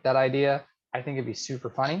I like that idea. I think it'd be super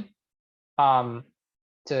funny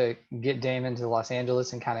to get Dame into Los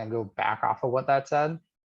Angeles and kind of go back off of what that said.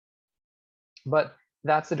 But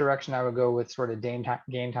that's the direction I would go with sort of game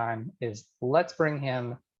time is let's bring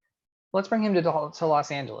him to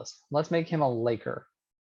Los Angeles. Let's make him a Laker.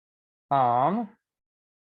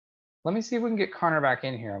 Let me see if we can get Connor back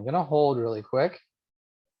in here. I'm going to hold really quick.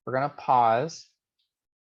 We're going to pause.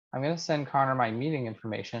 I'm going to send Connor my meeting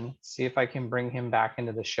information, see if I can bring him back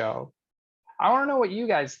into the show. I want to know what you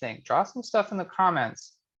guys think. Draw some stuff in the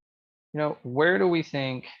comments. Where do we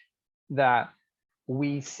think that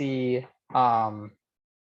we see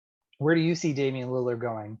Where do you see Damian Lillard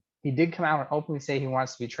going? He did come out and openly say he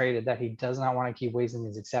wants to be traded, that he does not want to keep wasting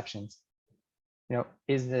his exceptions.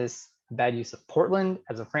 Is this a bad use of Portland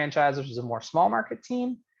as a franchise, which is a more small market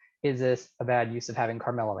team? Is this a bad use of having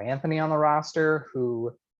Carmelo Anthony on the roster,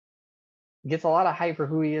 who gets a lot of hype for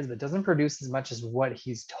who he is, but doesn't produce as much as what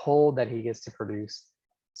he's told that he gets to produce?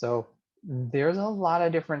 So there's a lot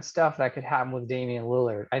of different stuff that could happen with Damian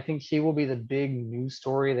Lillard. I think he will be the big news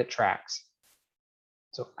story that tracks.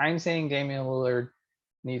 So I'm saying Damian Lillard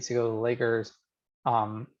needs to go to the Lakers.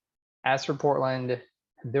 As for Portland,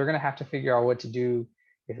 they're going to have to figure out what to do.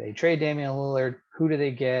 If they trade Damian Lillard, who do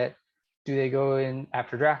they get? Do they go in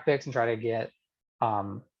after draft picks and try to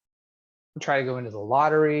go into the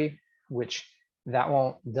lottery, which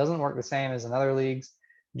doesn't work the same as in other leagues?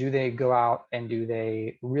 Do they go out and do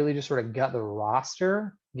they really just sort of gut the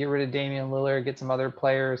roster, get rid of Damian Lillard, get some other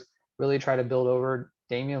players, really try to build over?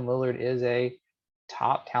 Damian Lillard is a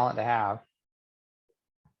top talent to have.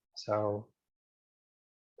 So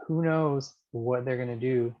who knows what they're going to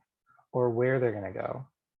do or where they're going to go.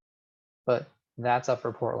 But that's up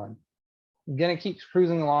for Portland. I'm going to keep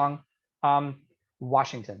cruising along.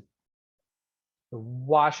 Washington. The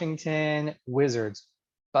Washington Wizards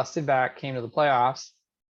busted back, came to the playoffs.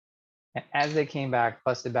 And as they came back,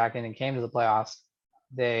 busted back in and came to the playoffs,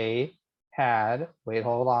 they had, wait,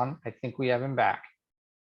 hold on. I think we have him back.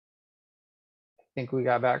 I think we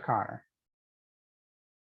got back Connor.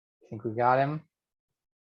 I think we got him.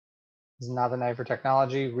 This is not the night for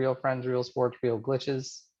technology. Real friends, real sports, real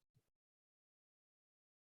glitches.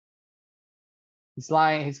 He's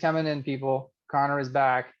lying. He's coming in, people. Connor is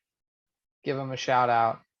back. Give him a shout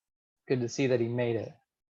out. Good to see that he made it.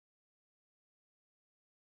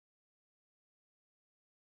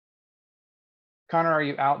 Connor, are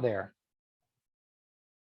you out there?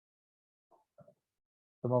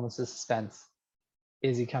 The moment's of suspense.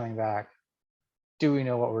 Is he coming back? Do we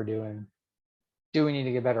know what we're doing? Do we need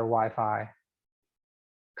to get better Wi-Fi?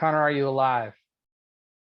 Connor, are you alive?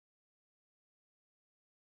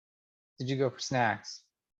 Did you go for snacks?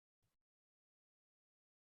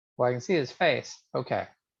 Well, I can see his face. Okay.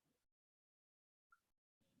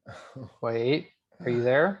 Wait, are you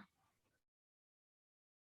there?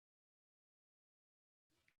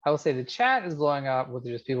 I will say the chat is blowing up with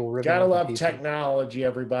just people ripping. Gotta up the love pieces. technology,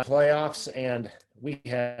 everybody. Playoffs, and we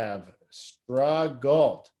have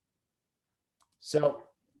struggled. So,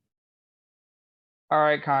 all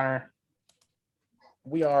right, Connor.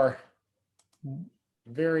 We are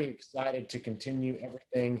very excited to continue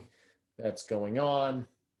everything that's going on.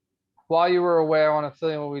 While you were away, I want to fill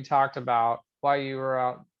in what we talked about while you were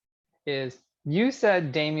out. Is you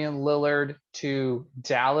said Damian Lillard to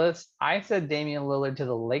Dallas. I said Damian Lillard to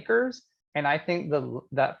the Lakers. And I think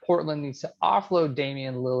that Portland needs to offload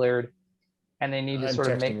Damian Lillard, and they need to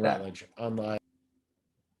sort of make that. Rutledge online.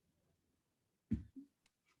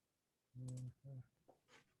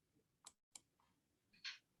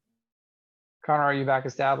 Connor, are you back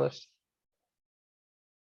established?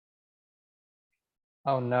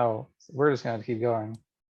 Oh no, we're just going to keep going.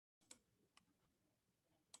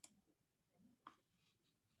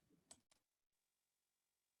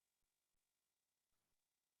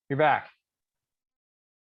 You're back.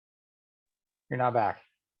 You're not back.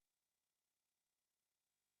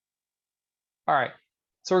 All right,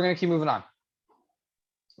 so we're going to keep moving on.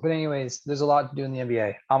 But anyways, there's a lot to do in the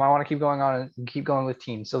NBA. I want to keep going on and keep going with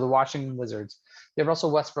teams. So the Washington Wizards, you have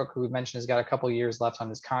Russell Westbrook, who we mentioned has got a couple years left on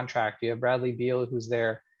his contract. You have Bradley Beal, who's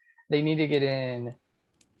there. They need to get in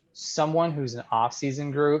someone who's an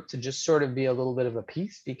off-season group to just sort of be a little bit of a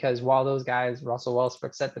piece, because while those guys, Russell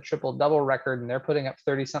Westbrook set the triple-double record and they're putting up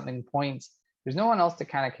 30-something points, there's no one else to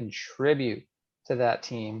kind of contribute to that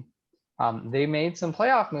team. They made some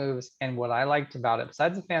playoff moves, and what I liked about it,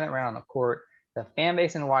 besides the fan that ran on the court, the fan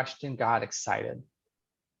base in Washington got excited.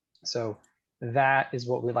 So that is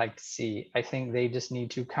what we like to see. I think they just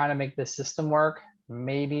need to kind of make the system work,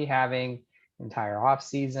 maybe having entire off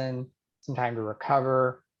season, some time to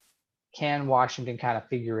recover. Can Washington kind of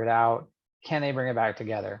figure it out? Can they bring it back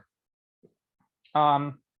together?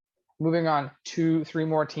 Moving on, 2-3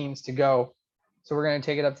 more teams to go. So we're going to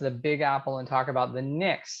take it up to the Big Apple and talk about the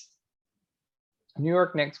Knicks. New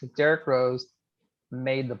York Knicks with Derrick Rose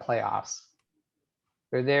made the playoffs.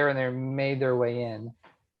 They're there and they're made their way in.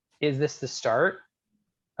 Is this the start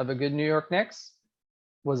of a good New York Knicks?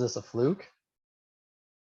 Was this a fluke?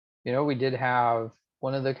 You know, we did have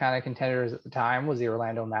one of the kind of contenders at the time was the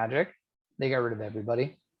Orlando Magic. They got rid of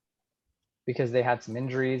everybody because they had some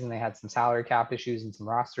injuries and they had some salary cap issues and some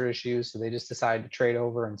roster issues. So they just decided to trade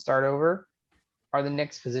over and start over. Are the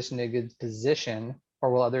Knicks positioned in a good position,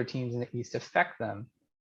 or will other teams in the East affect them?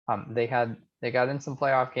 They got in some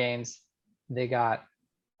playoff games. They got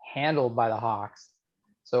handled by the Hawks.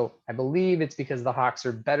 So I believe it's because the Hawks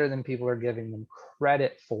are better than people are giving them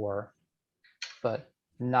credit for, but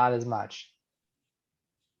not as much.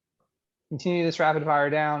 Continue this rapid fire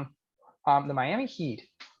down. The Miami Heat,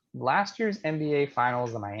 last year's NBA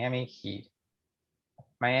Finals, the Miami Heat.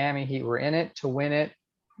 Miami Heat were in it to win it.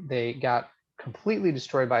 They got completely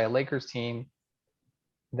destroyed by a Lakers team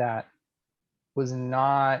that was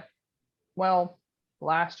not, well,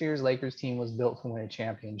 last year's Lakers team was built to win a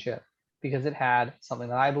championship because it had something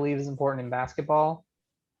that I believe is important in basketball,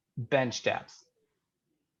 bench depth.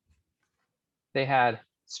 They had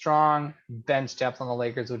strong bench depth on the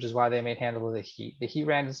Lakers, which is why they made handle of the Heat. The Heat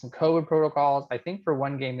ran into some COVID protocols. I think for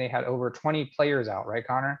one game they had over 20 players out, right,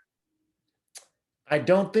 Connor? I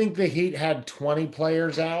don't think the Heat had 20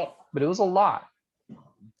 players out But it was a lot.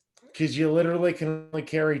 because you literally can only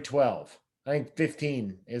carry 12. I think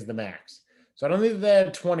 15 is the max. So I don't think they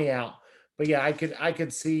had 20 out. But yeah, I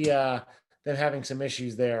could see them having some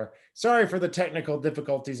issues there. Sorry for the technical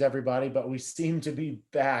difficulties, everybody, but we seem to be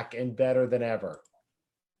back and better than ever.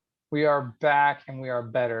 We are back and we are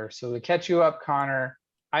better. So to catch you up, Connor,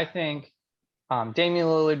 I think Damian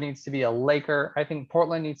Lillard needs to be a Laker. I think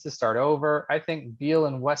Portland needs to start over. I think Beal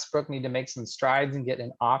and Westbrook need to make some strides and get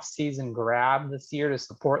an off-season grab this year to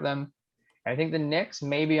support them. I think the Knicks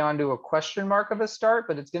may be onto a question mark of a start,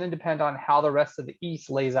 but it's going to depend on how the rest of the East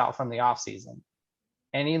lays out from the offseason.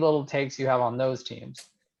 Any little takes you have on those teams?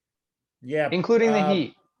 Yeah. Including the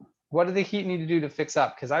Heat. What do the Heat need to do to fix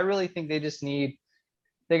up? Because I really think they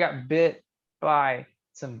got bit by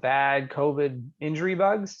some bad COVID injury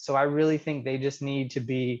bugs. So I really think they just need to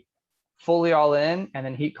be fully all in, and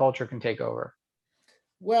then Heat culture can take over.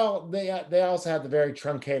 Well, they also had the very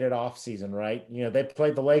truncated off season, right? They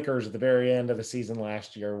played the Lakers at the very end of the season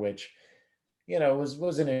last year, which,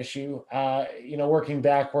 was an issue. Working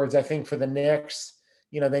backwards, I think for the Knicks,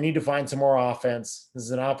 they need to find some more offense. This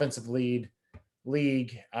is an offensive league.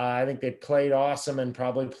 I think they played awesome and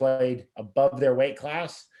probably played above their weight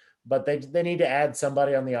class, but they need to add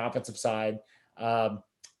somebody on the offensive side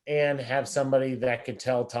and have somebody that could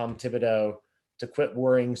tell Tom Thibodeau to quit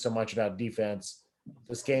worrying so much about defense.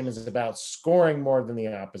 This game is about scoring more than the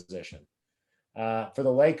opposition. For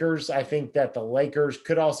the Lakers, I think that the Lakers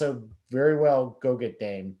could also very well go get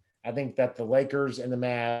Dame. I think that the Lakers and the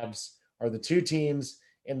Mavs are the two teams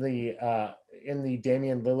in the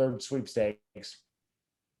Damian Lillard sweepstakes.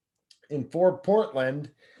 And for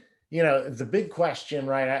Portland, the big question,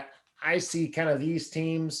 right? I see kind of these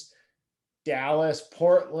teams: Dallas,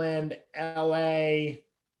 Portland, LA.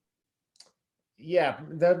 Yeah,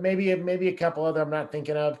 maybe a couple other I'm not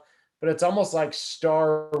thinking of, but it's almost like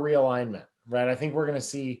star realignment, right? I think we're going to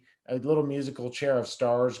see a little musical chair of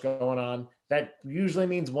stars going on. That usually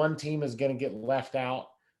means one team is going to get left out,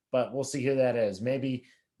 but we'll see who that is. Maybe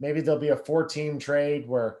there'll be a 4-team trade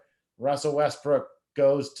where Russell Westbrook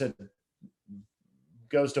goes to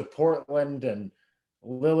Portland and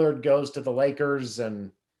Lillard goes to the Lakers,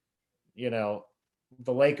 and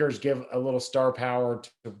the Lakers give a little star power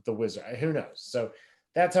to the Wizards. Who knows? So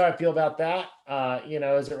that's how I feel about that.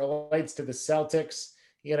 As it relates to the Celtics,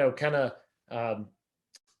 they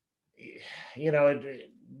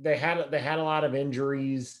had a lot of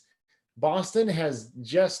injuries. Boston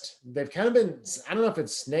they've kind of been, I don't know if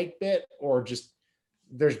it's snake bit or just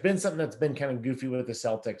there's been something that's been kind of goofy with the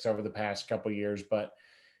Celtics over the past couple of years, but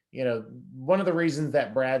one of the reasons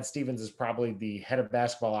that Brad Stevens is probably the head of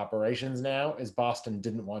basketball operations now is Boston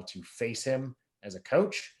didn't want to face him as a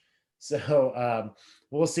coach. So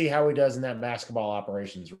we'll see how he does in that basketball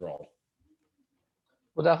operations role.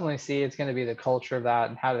 We'll definitely see. It's going to be the culture of that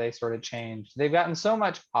and how do they sort of change. They've gotten so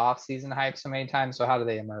much off-season hype so many times, so how do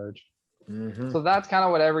they emerge? Mm-hmm. So that's kind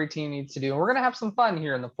of what every team needs to do. And we're going to have some fun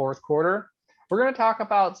here in the fourth quarter. We're going to talk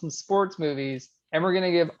about some sports movies, and we're going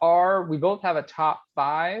to give we both have a top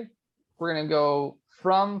 5. We're going to go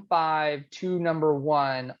from 5 to number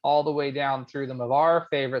 1 all the way down through them of our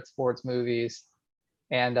favorite sports movies.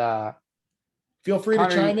 And feel free to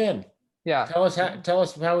chime in. Yeah. Tell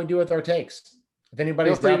us how we do with our takes. If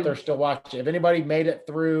anybody's out there still watching, if anybody made it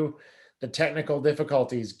through the technical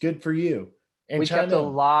difficulties, good for you. And we kept a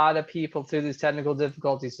lot of people through these technical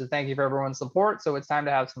difficulties, so thank you for everyone's support. So it's time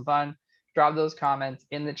to have some fun. Drop those comments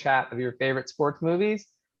in the chat of your favorite sports movies.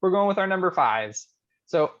 We're going with our number 5s.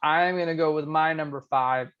 So I'm going to go with my number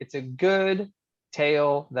 5. It's a good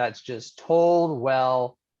tale that's just told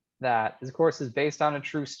well, that of course is based on a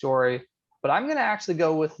true story, but I'm going to actually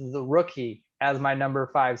go with The Rookie as my number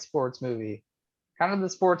 5 sports movie. Kind of the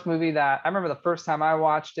sports movie that I remember the first time I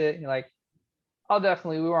watched it, Oh,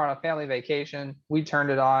 definitely. We were on a family vacation. We turned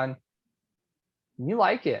it on. You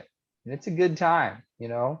like it. And it's a good time, you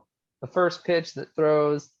know. The first pitch that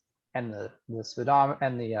throws and the speedometer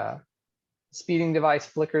and the speeding device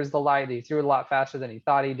flickers the light. He threw it a lot faster than he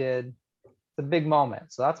thought he did. It's a big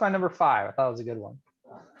moment. So that's my number 5. I thought it was a good one.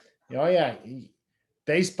 Oh yeah,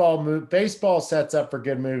 baseball sets up for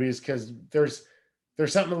good movies because there's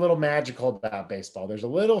something a little magical about baseball. There's a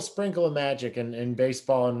little sprinkle of magic in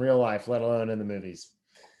baseball in real life, let alone in the movies.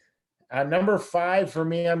 Number 5 for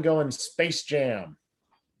me, I'm going Space Jam.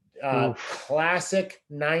 Oof. Classic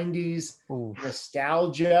 90s Oof.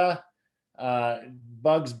 nostalgia.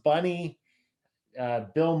 Bugs Bunny,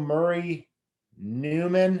 Bill Murray,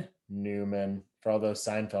 Newman, for all those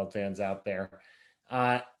Seinfeld fans out there.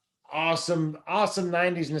 Uh, awesome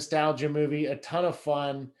 90s nostalgia movie, a ton of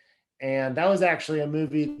fun. And that was actually a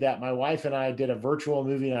movie that my wife and I did a virtual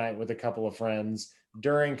movie night with a couple of friends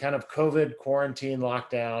during kind of COVID quarantine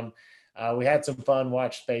lockdown. We had some fun,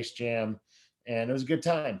 watched Space Jam, and it was a good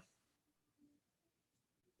time.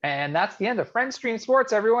 And that's the end of Friend Stream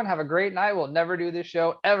Sports. Everyone, have a great night. We'll never do this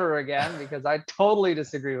show ever again because I totally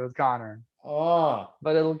disagree with Connor. Oh,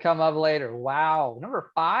 But it'll come up later. Wow. Number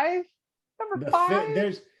 5? Number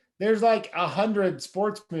 5? there's like 100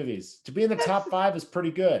 sports movies. To be in the top 5 is pretty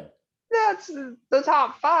good. That's the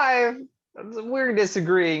top 5. We're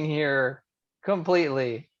disagreeing here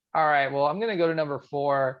completely. All right. Well, I'm going to go to number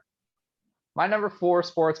 4. My number 4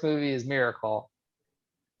 sports movie is Miracle.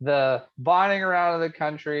 The bonding around the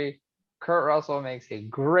country. Kurt Russell makes a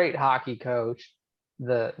great hockey coach.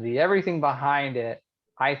 The everything behind it,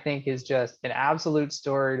 I think, is just an absolute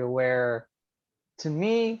story to where, to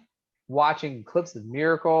me, watching clips of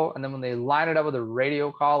Miracle and then when they line it up with a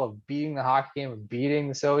radio call of beating the hockey game of beating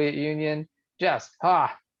the Soviet Union, just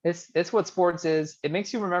it's what sports is. It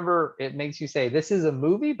makes you remember. It makes you say this is a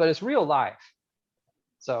movie, but it's real life.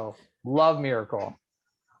 So love Miracle.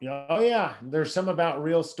 Oh yeah, there's some about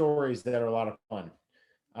real stories that are a lot of fun.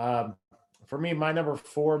 For me, my number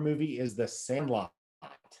 4 movie is The Sandlot.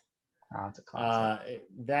 Oh, it's a classic.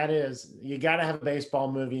 That is, you got to have a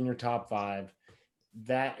baseball movie in your top 5.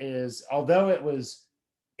 That is, although it was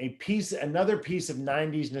another piece of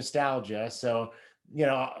 90s nostalgia. So,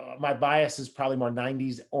 my bias is probably more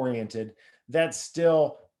 90s oriented. That's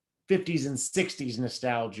still 50s and 60s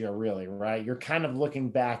nostalgia, really, right? You're kind of looking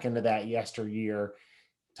back into that yesteryear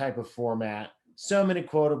type of format. So many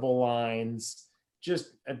quotable lines,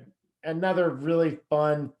 just another really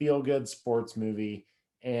fun, feel good sports movie.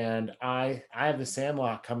 And I have The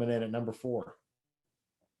Sandlot coming in at number 4.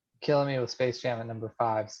 Killing me with Space Jam at number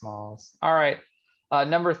 5, Smalls. All right.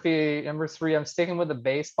 Number 3, I'm sticking with the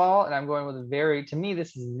baseball, and I'm going with to me,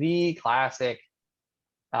 this is the classic,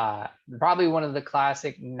 probably one of the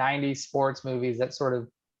classic 90s sports movies that sort of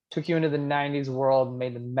took you into the 90s world and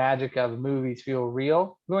made the magic of movies feel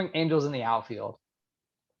real. I'm going Angels in the Outfield.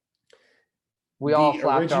 We all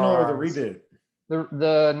flapped original our or the arms. reboot?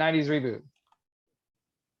 The 90s reboot.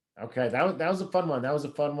 Okay, that was a fun one. That was a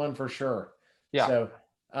fun one for sure. Yeah. So,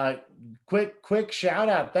 quick shout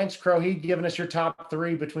out. Thanks, Crowheed, giving us your top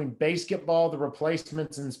 3 between Basketball, The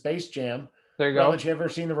Replacements, and Space Jam. There you go. Have you ever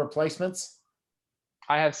seen The Replacements?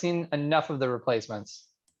 I have seen enough of The Replacements.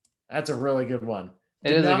 That's a really good one.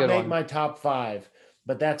 It is a good one. Did not make my top 5,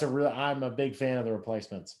 but I'm a big fan of The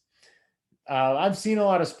Replacements. I've seen a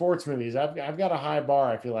lot of sports movies. I've got a high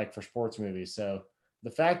bar, I feel like, for sports movies. So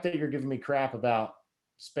the fact that you're giving me crap about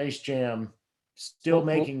Space Jam still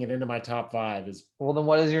making it into my top 5 is. Well, then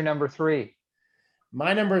what is your number 3?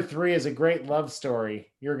 My number 3 is a great love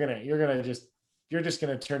story. You're just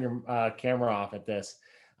gonna turn your camera off at this.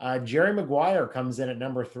 Jerry Maguire comes in at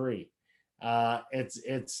number 3.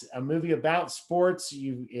 It's a movie about sports.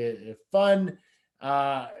 Fun.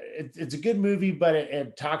 It's a good movie, but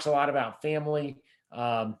it talks a lot about family.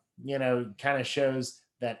 Kind of shows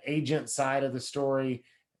that agent side of the story.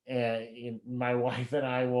 And my wife and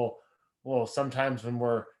I will sometimes, when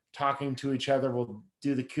we're talking to each other, we'll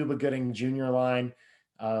do the Cuba Gooding Jr. line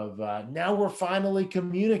of now we're finally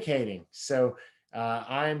communicating. So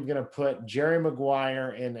I'm going to put Jerry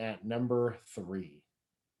Maguire in at number 3.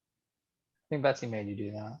 I think Betsy made you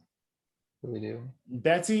do that. Really do.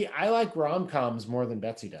 Betsy, I like rom-coms more than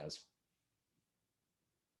Betsy does.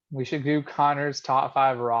 We should do Connor's top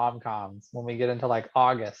 5 rom-coms when we get into like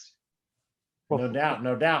August. No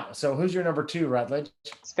doubt. So who's your number 2, Rutledge?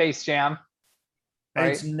 Space Jam.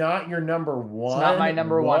 Right? It's not your number 1. It's not my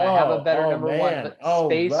number 1. I have a better number 1. But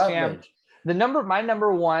Space Rutledge. Jam. My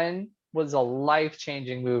number 1 was a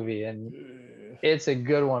life-changing movie, and it's a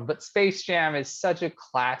good one. But Space Jam is such a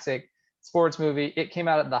classic sports movie. It came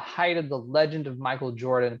out at the height of the legend of Michael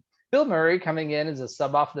Jordan. Bill Murray coming in as a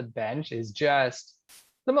sub off the bench is just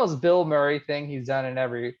the most Bill Murray thing he's done in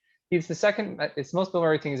every. He's the second. It's the most Bill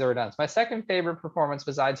Murray thing he's ever done. It's my second favorite performance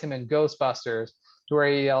besides him in Ghostbusters, to where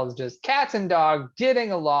he yells just "cats and dog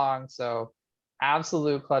getting along." So,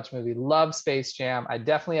 absolute clutch movie. Love Space Jam. I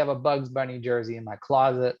definitely have a Bugs Bunny jersey in my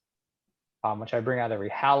closet, which I bring out every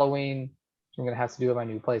Halloween. I'm gonna have to do at my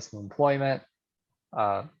new place of employment.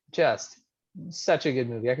 Just such a good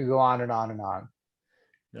movie. I could go on and on and on.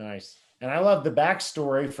 Nice. And I love the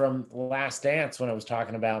backstory from Last Dance when I was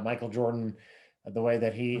talking about Michael Jordan, the way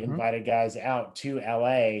that he invited guys out to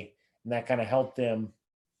LA, and that kind of helped them,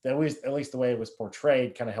 at least the way it was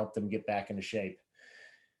portrayed, kind of helped them get back into shape.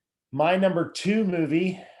 My number 2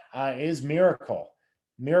 movie is Miracle.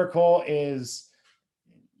 Miracle is,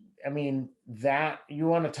 I mean, that you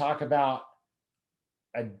want to talk about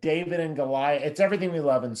a David and Goliath. It's everything we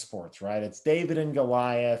love in sports, right? It's David and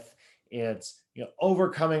Goliath. It's,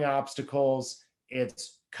 overcoming obstacles.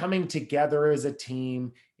 It's coming together as a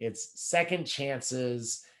team. It's second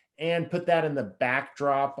chances, and put that in the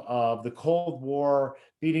backdrop of the Cold War,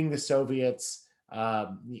 beating the Soviets,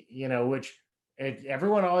 which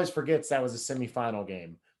everyone always forgets that was a semifinal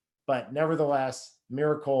game. But nevertheless,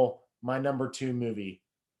 Miracle, my number 2 movie.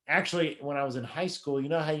 Actually, when I was in high school, you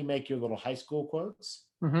know how you make your little high school quotes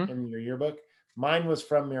in your yearbook? Mine was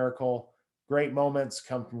from Miracle. Great moments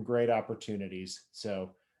come from great opportunities.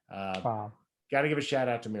 So Wow. Got to give a shout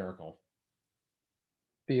out to Miracle.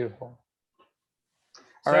 Beautiful.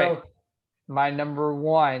 All right. My number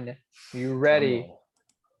 1. You ready?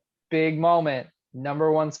 Big moment.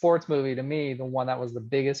 Number 1 sports movie to me, the one that was the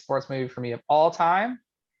biggest sports movie for me of all time.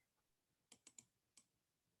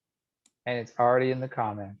 And it's already in the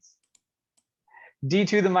comments.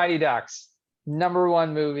 D2 The Mighty Ducks. Number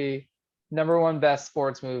 1 movie. Number 1 best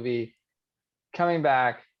sports movie. Coming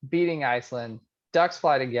back, beating Iceland. Ducks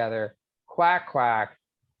fly together. Quack, quack.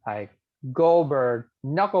 Like Goldberg.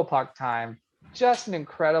 Knuckle puck time. Just an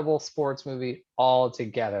incredible sports movie all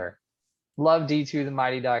together. Love D2 The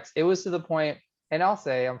Mighty Ducks. It was to the point, and I'll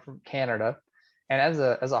say I'm from Canada, and as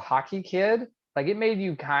a hockey kid, like it made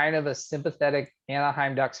you kind of a sympathetic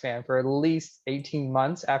Anaheim Ducks fan for at least 18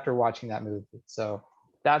 months after watching that movie. So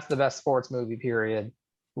that's the best sports movie, period.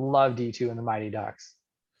 Love D2 and the Mighty Ducks.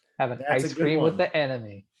 Have an ice cream with the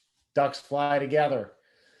enemy. Ducks fly together.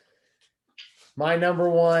 My number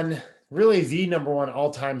 1, really the number 1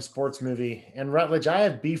 all-time sports movie. And Rutledge, I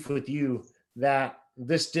have beef with you that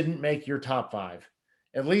this didn't make your top 5.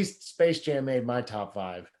 At least Space Jam made my top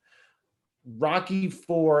 5. Rocky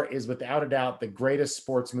IV is without a doubt the greatest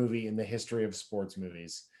sports movie in the history of sports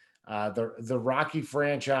movies. The Rocky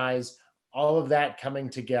franchise, all of that coming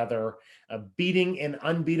together, beating an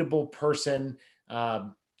unbeatable person,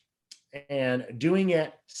 and doing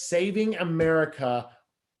it, saving America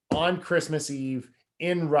on Christmas Eve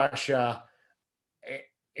in Russia.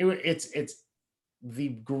 It's the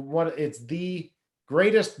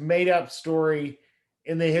greatest made up story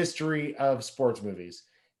in the history of sports movies.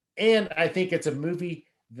 And I think it's a movie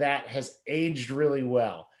that has aged really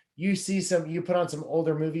well. You put on some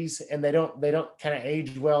older movies and they don't kind of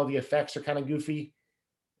age well. The effects are kind of goofy.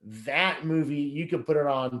 That movie, you could put it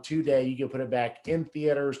on today. You could put it back in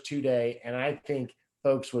theaters today. And I think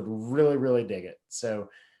folks would really, really dig it. So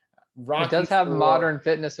Rocky it does have modern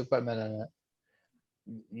fitness equipment in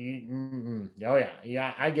it. Oh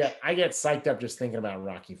yeah. I get psyched up just thinking about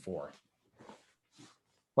Rocky IV.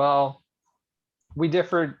 Well, we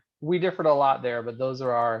differed a lot there, but those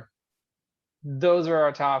are our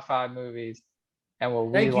top 5 movies. And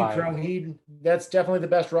what Thank we you, like. Crowheed. That's definitely the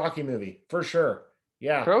best Rocky movie for sure.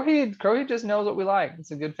 Yeah. Crowheed just knows what we like. It's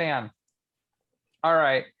a good fan. All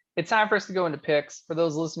right. It's time for us to go into picks. For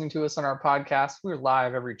those listening to us on our podcast, we're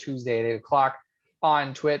live every Tuesday at 8 o'clock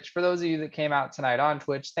on Twitch. For those of you that came out tonight on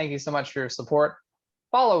Twitch, thank you so much for your support.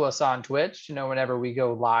 Follow us on Twitch to know whenever we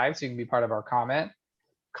go live so you can be part of our comment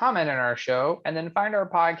in our show, and then find our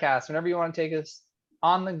podcast whenever you want to take us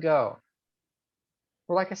on the go.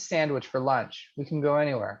 We're like a sandwich for lunch. We can go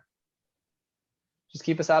anywhere. Just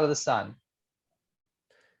keep us out of the sun.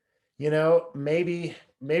 Maybe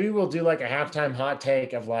we'll do like a halftime hot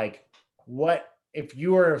take of like, what if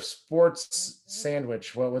you were a sports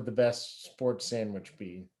sandwich, what would the best sports sandwich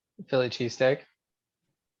be? Philly cheesesteak.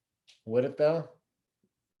 Would it though?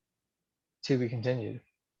 To be continued.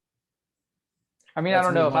 I mean, I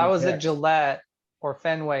don't know. If I was at Gillette or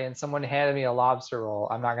Fenway and someone handed me a lobster roll,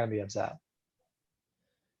 I'm not going to be upset.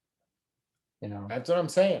 That's what I'm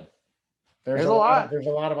saying. There's a lot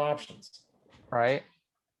of options. Right?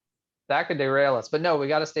 That could derail us. But no, we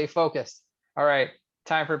got to stay focused. All right.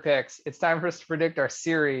 Time for picks. It's time for us to predict our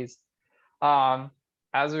series.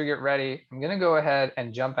 as we get ready, I'm going to go ahead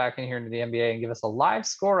and jump back in here into the NBA and give us a live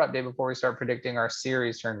score update before we start predicting our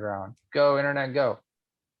series turns around. Go, internet, go.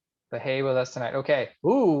 Behave with us tonight. Okay.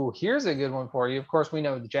 Ooh, here's a good one for you. Of course, we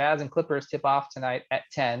know the Jazz and Clippers tip off tonight at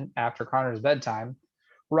 10 after Connor's bedtime.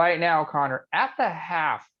 Right now, Connor, at the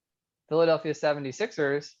half, Philadelphia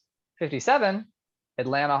 76ers, 57.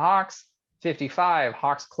 Atlanta Hawks, 55.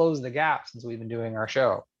 Hawks close the gap since we've been doing our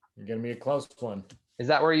show. It's gonna be a close one. Is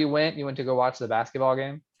that where you went? You went to go watch the basketball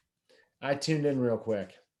game? I tuned in real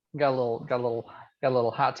quick. Got a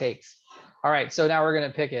little hot takes. All right, so now we're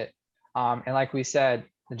gonna pick it. And like we said,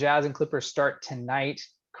 the Jazz and Clippers start tonight.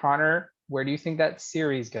 Connor, where do you think that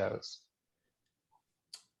series goes?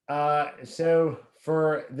 So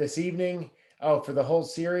for this evening, for the whole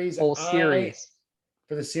series, Whole series.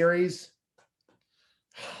 For the series,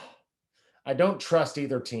 I don't trust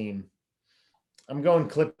either team. I'm going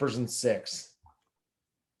Clippers in 6.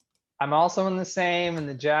 I'm also in the same, and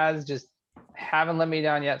the Jazz just haven't let me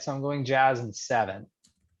down yet, so I'm going Jazz in 7.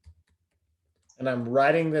 And I'm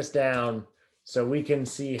writing this down so we can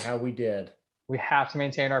see how we did. We have to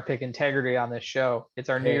maintain our pick integrity on this show. It's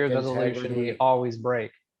our New Pick Year's resolution. integrity. We always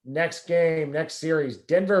break. Next game, next series,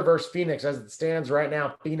 Denver versus Phoenix. As it stands right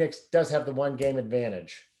now, Phoenix does have the 1 game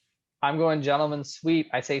advantage. I'm going gentleman sweep.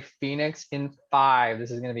 I say Phoenix in 5. This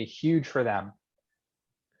is going to be huge for them.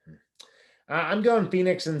 I'm going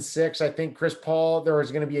Phoenix in 6. I think Chris Paul, there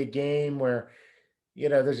is going to be a game where,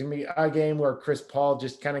 there's going to be a game where Chris Paul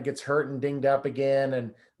just kind of gets hurt and dinged up again.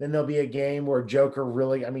 And then there'll be a game where Joker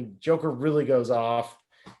really goes off.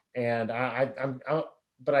 And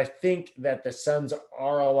but I think that the Suns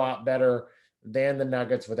are a lot better than the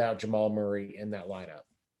Nuggets without Jamal Murray in that lineup.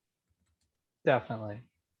 Definitely.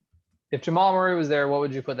 If Jamal Murray was there, what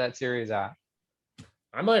would you put that series at?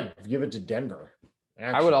 I might give it to Denver.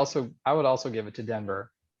 Actually. I would also give it to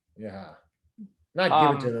Denver. Yeah.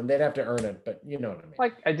 Not give it to them. They'd have to earn it, but you know what I mean.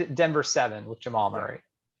 Like I did Denver 7 with Jamal Murray.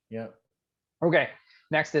 Yeah. Okay.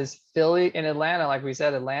 Next is Philly and Atlanta. Like we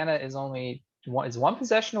said, Atlanta is only one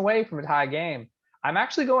possession away from a tie game. I'm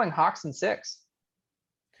actually going Hawks in 6.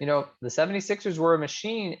 The 76ers were a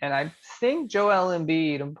machine, and I think Joel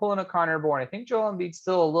Embiid, I'm pulling a Connor Bourne. I think Joel Embiid's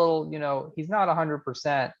still a little, he's not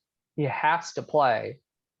 100%. He has to play.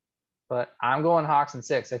 But I'm going Hawks in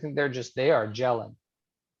 6. I think they are gelling.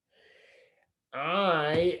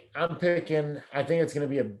 I'm picking, I think it's going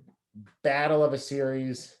to be a battle of a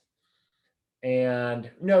series.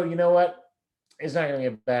 And no, you know what? It's not going to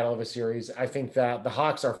be a battle of a series. I think that the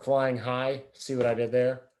Hawks are flying high. See what I did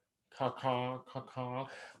there?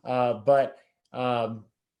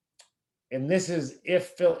 And this is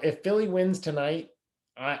if Philly wins tonight,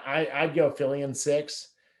 I'd go Philly in 6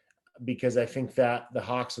 because I think that the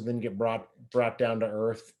Hawks will then get brought down to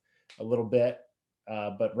earth a little bit.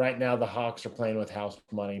 But right now the Hawks are playing with house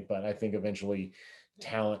money, but I think eventually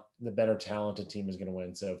the better talented team is going to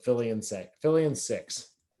win. So Philly in 6. Philly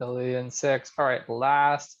in 6. All right,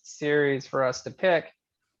 last series for us to pick.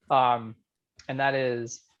 And that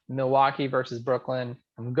is Milwaukee versus Brooklyn.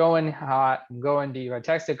 I'm going hot. I'm going deep. I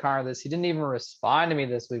texted Connor this. He didn't even respond to me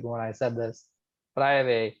this week when I said this, but I have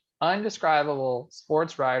a undescribable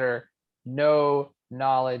sports writer, no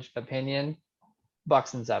knowledge opinion.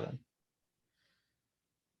 Bucks in 7.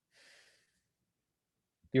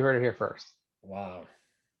 You heard it here first. Wow.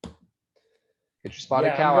 Get your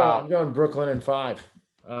spotted cow out. I'm going Brooklyn in 5.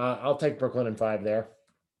 I'll take Brooklyn in 5 there.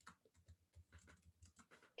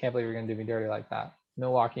 Can't believe you're going to do me dirty like that.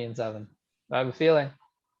 Milwaukee in 7. I have a feeling.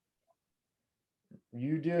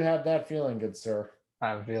 You do have that feeling, good sir.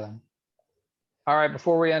 I have a feeling. All right,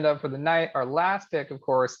 before we end up for the night, our last pick, of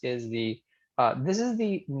course, is this is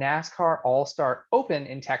the NASCAR All-Star Open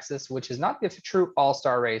in Texas, which is not the true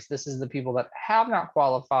All-Star race. This is the people that have not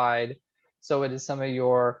qualified. So it is some of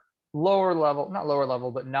your not lower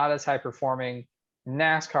level, but not as high performing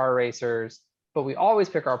NASCAR racers. But we always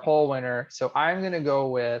pick our poll winner. So I'm going to go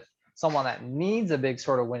with someone that needs a big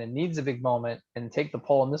sort of win and needs a big moment and take the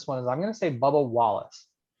poll. And this one is, I'm going to say Bubba Wallace.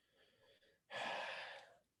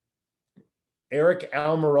 Eric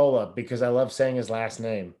Almirola, because I love saying his last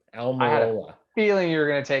name. Almirola. Feeling you were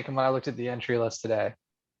going to take him when I looked at the entry list today.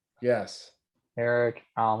 Yes. Eric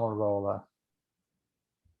Almirola.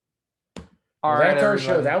 All right, that's our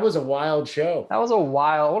show. That was a wild show. What a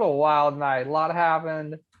wild night. A lot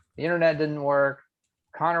happened. The internet didn't work.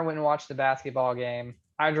 Connor went and watched the basketball game.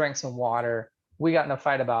 I drank some water. We got in a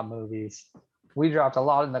fight about movies. We dropped a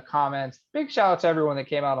lot in the comments. Big shout out to everyone that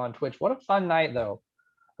came out on Twitch. What a fun night, though,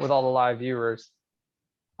 with all the live viewers.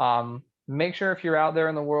 Make sure if you're out there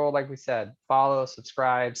in the world, like we said, follow,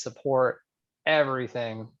 subscribe, support,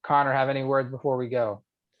 everything. Connor, have any words before we go?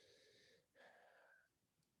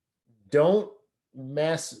 don't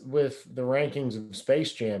mess with the rankings of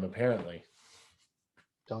Space Jam, apparently.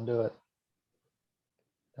 Don't do it.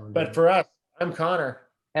 Don't do But it. for us, I'm Connor,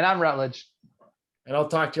 And I'm Rutledge. and I'll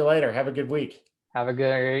talk to you later. Have a good week. Have a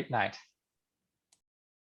good night.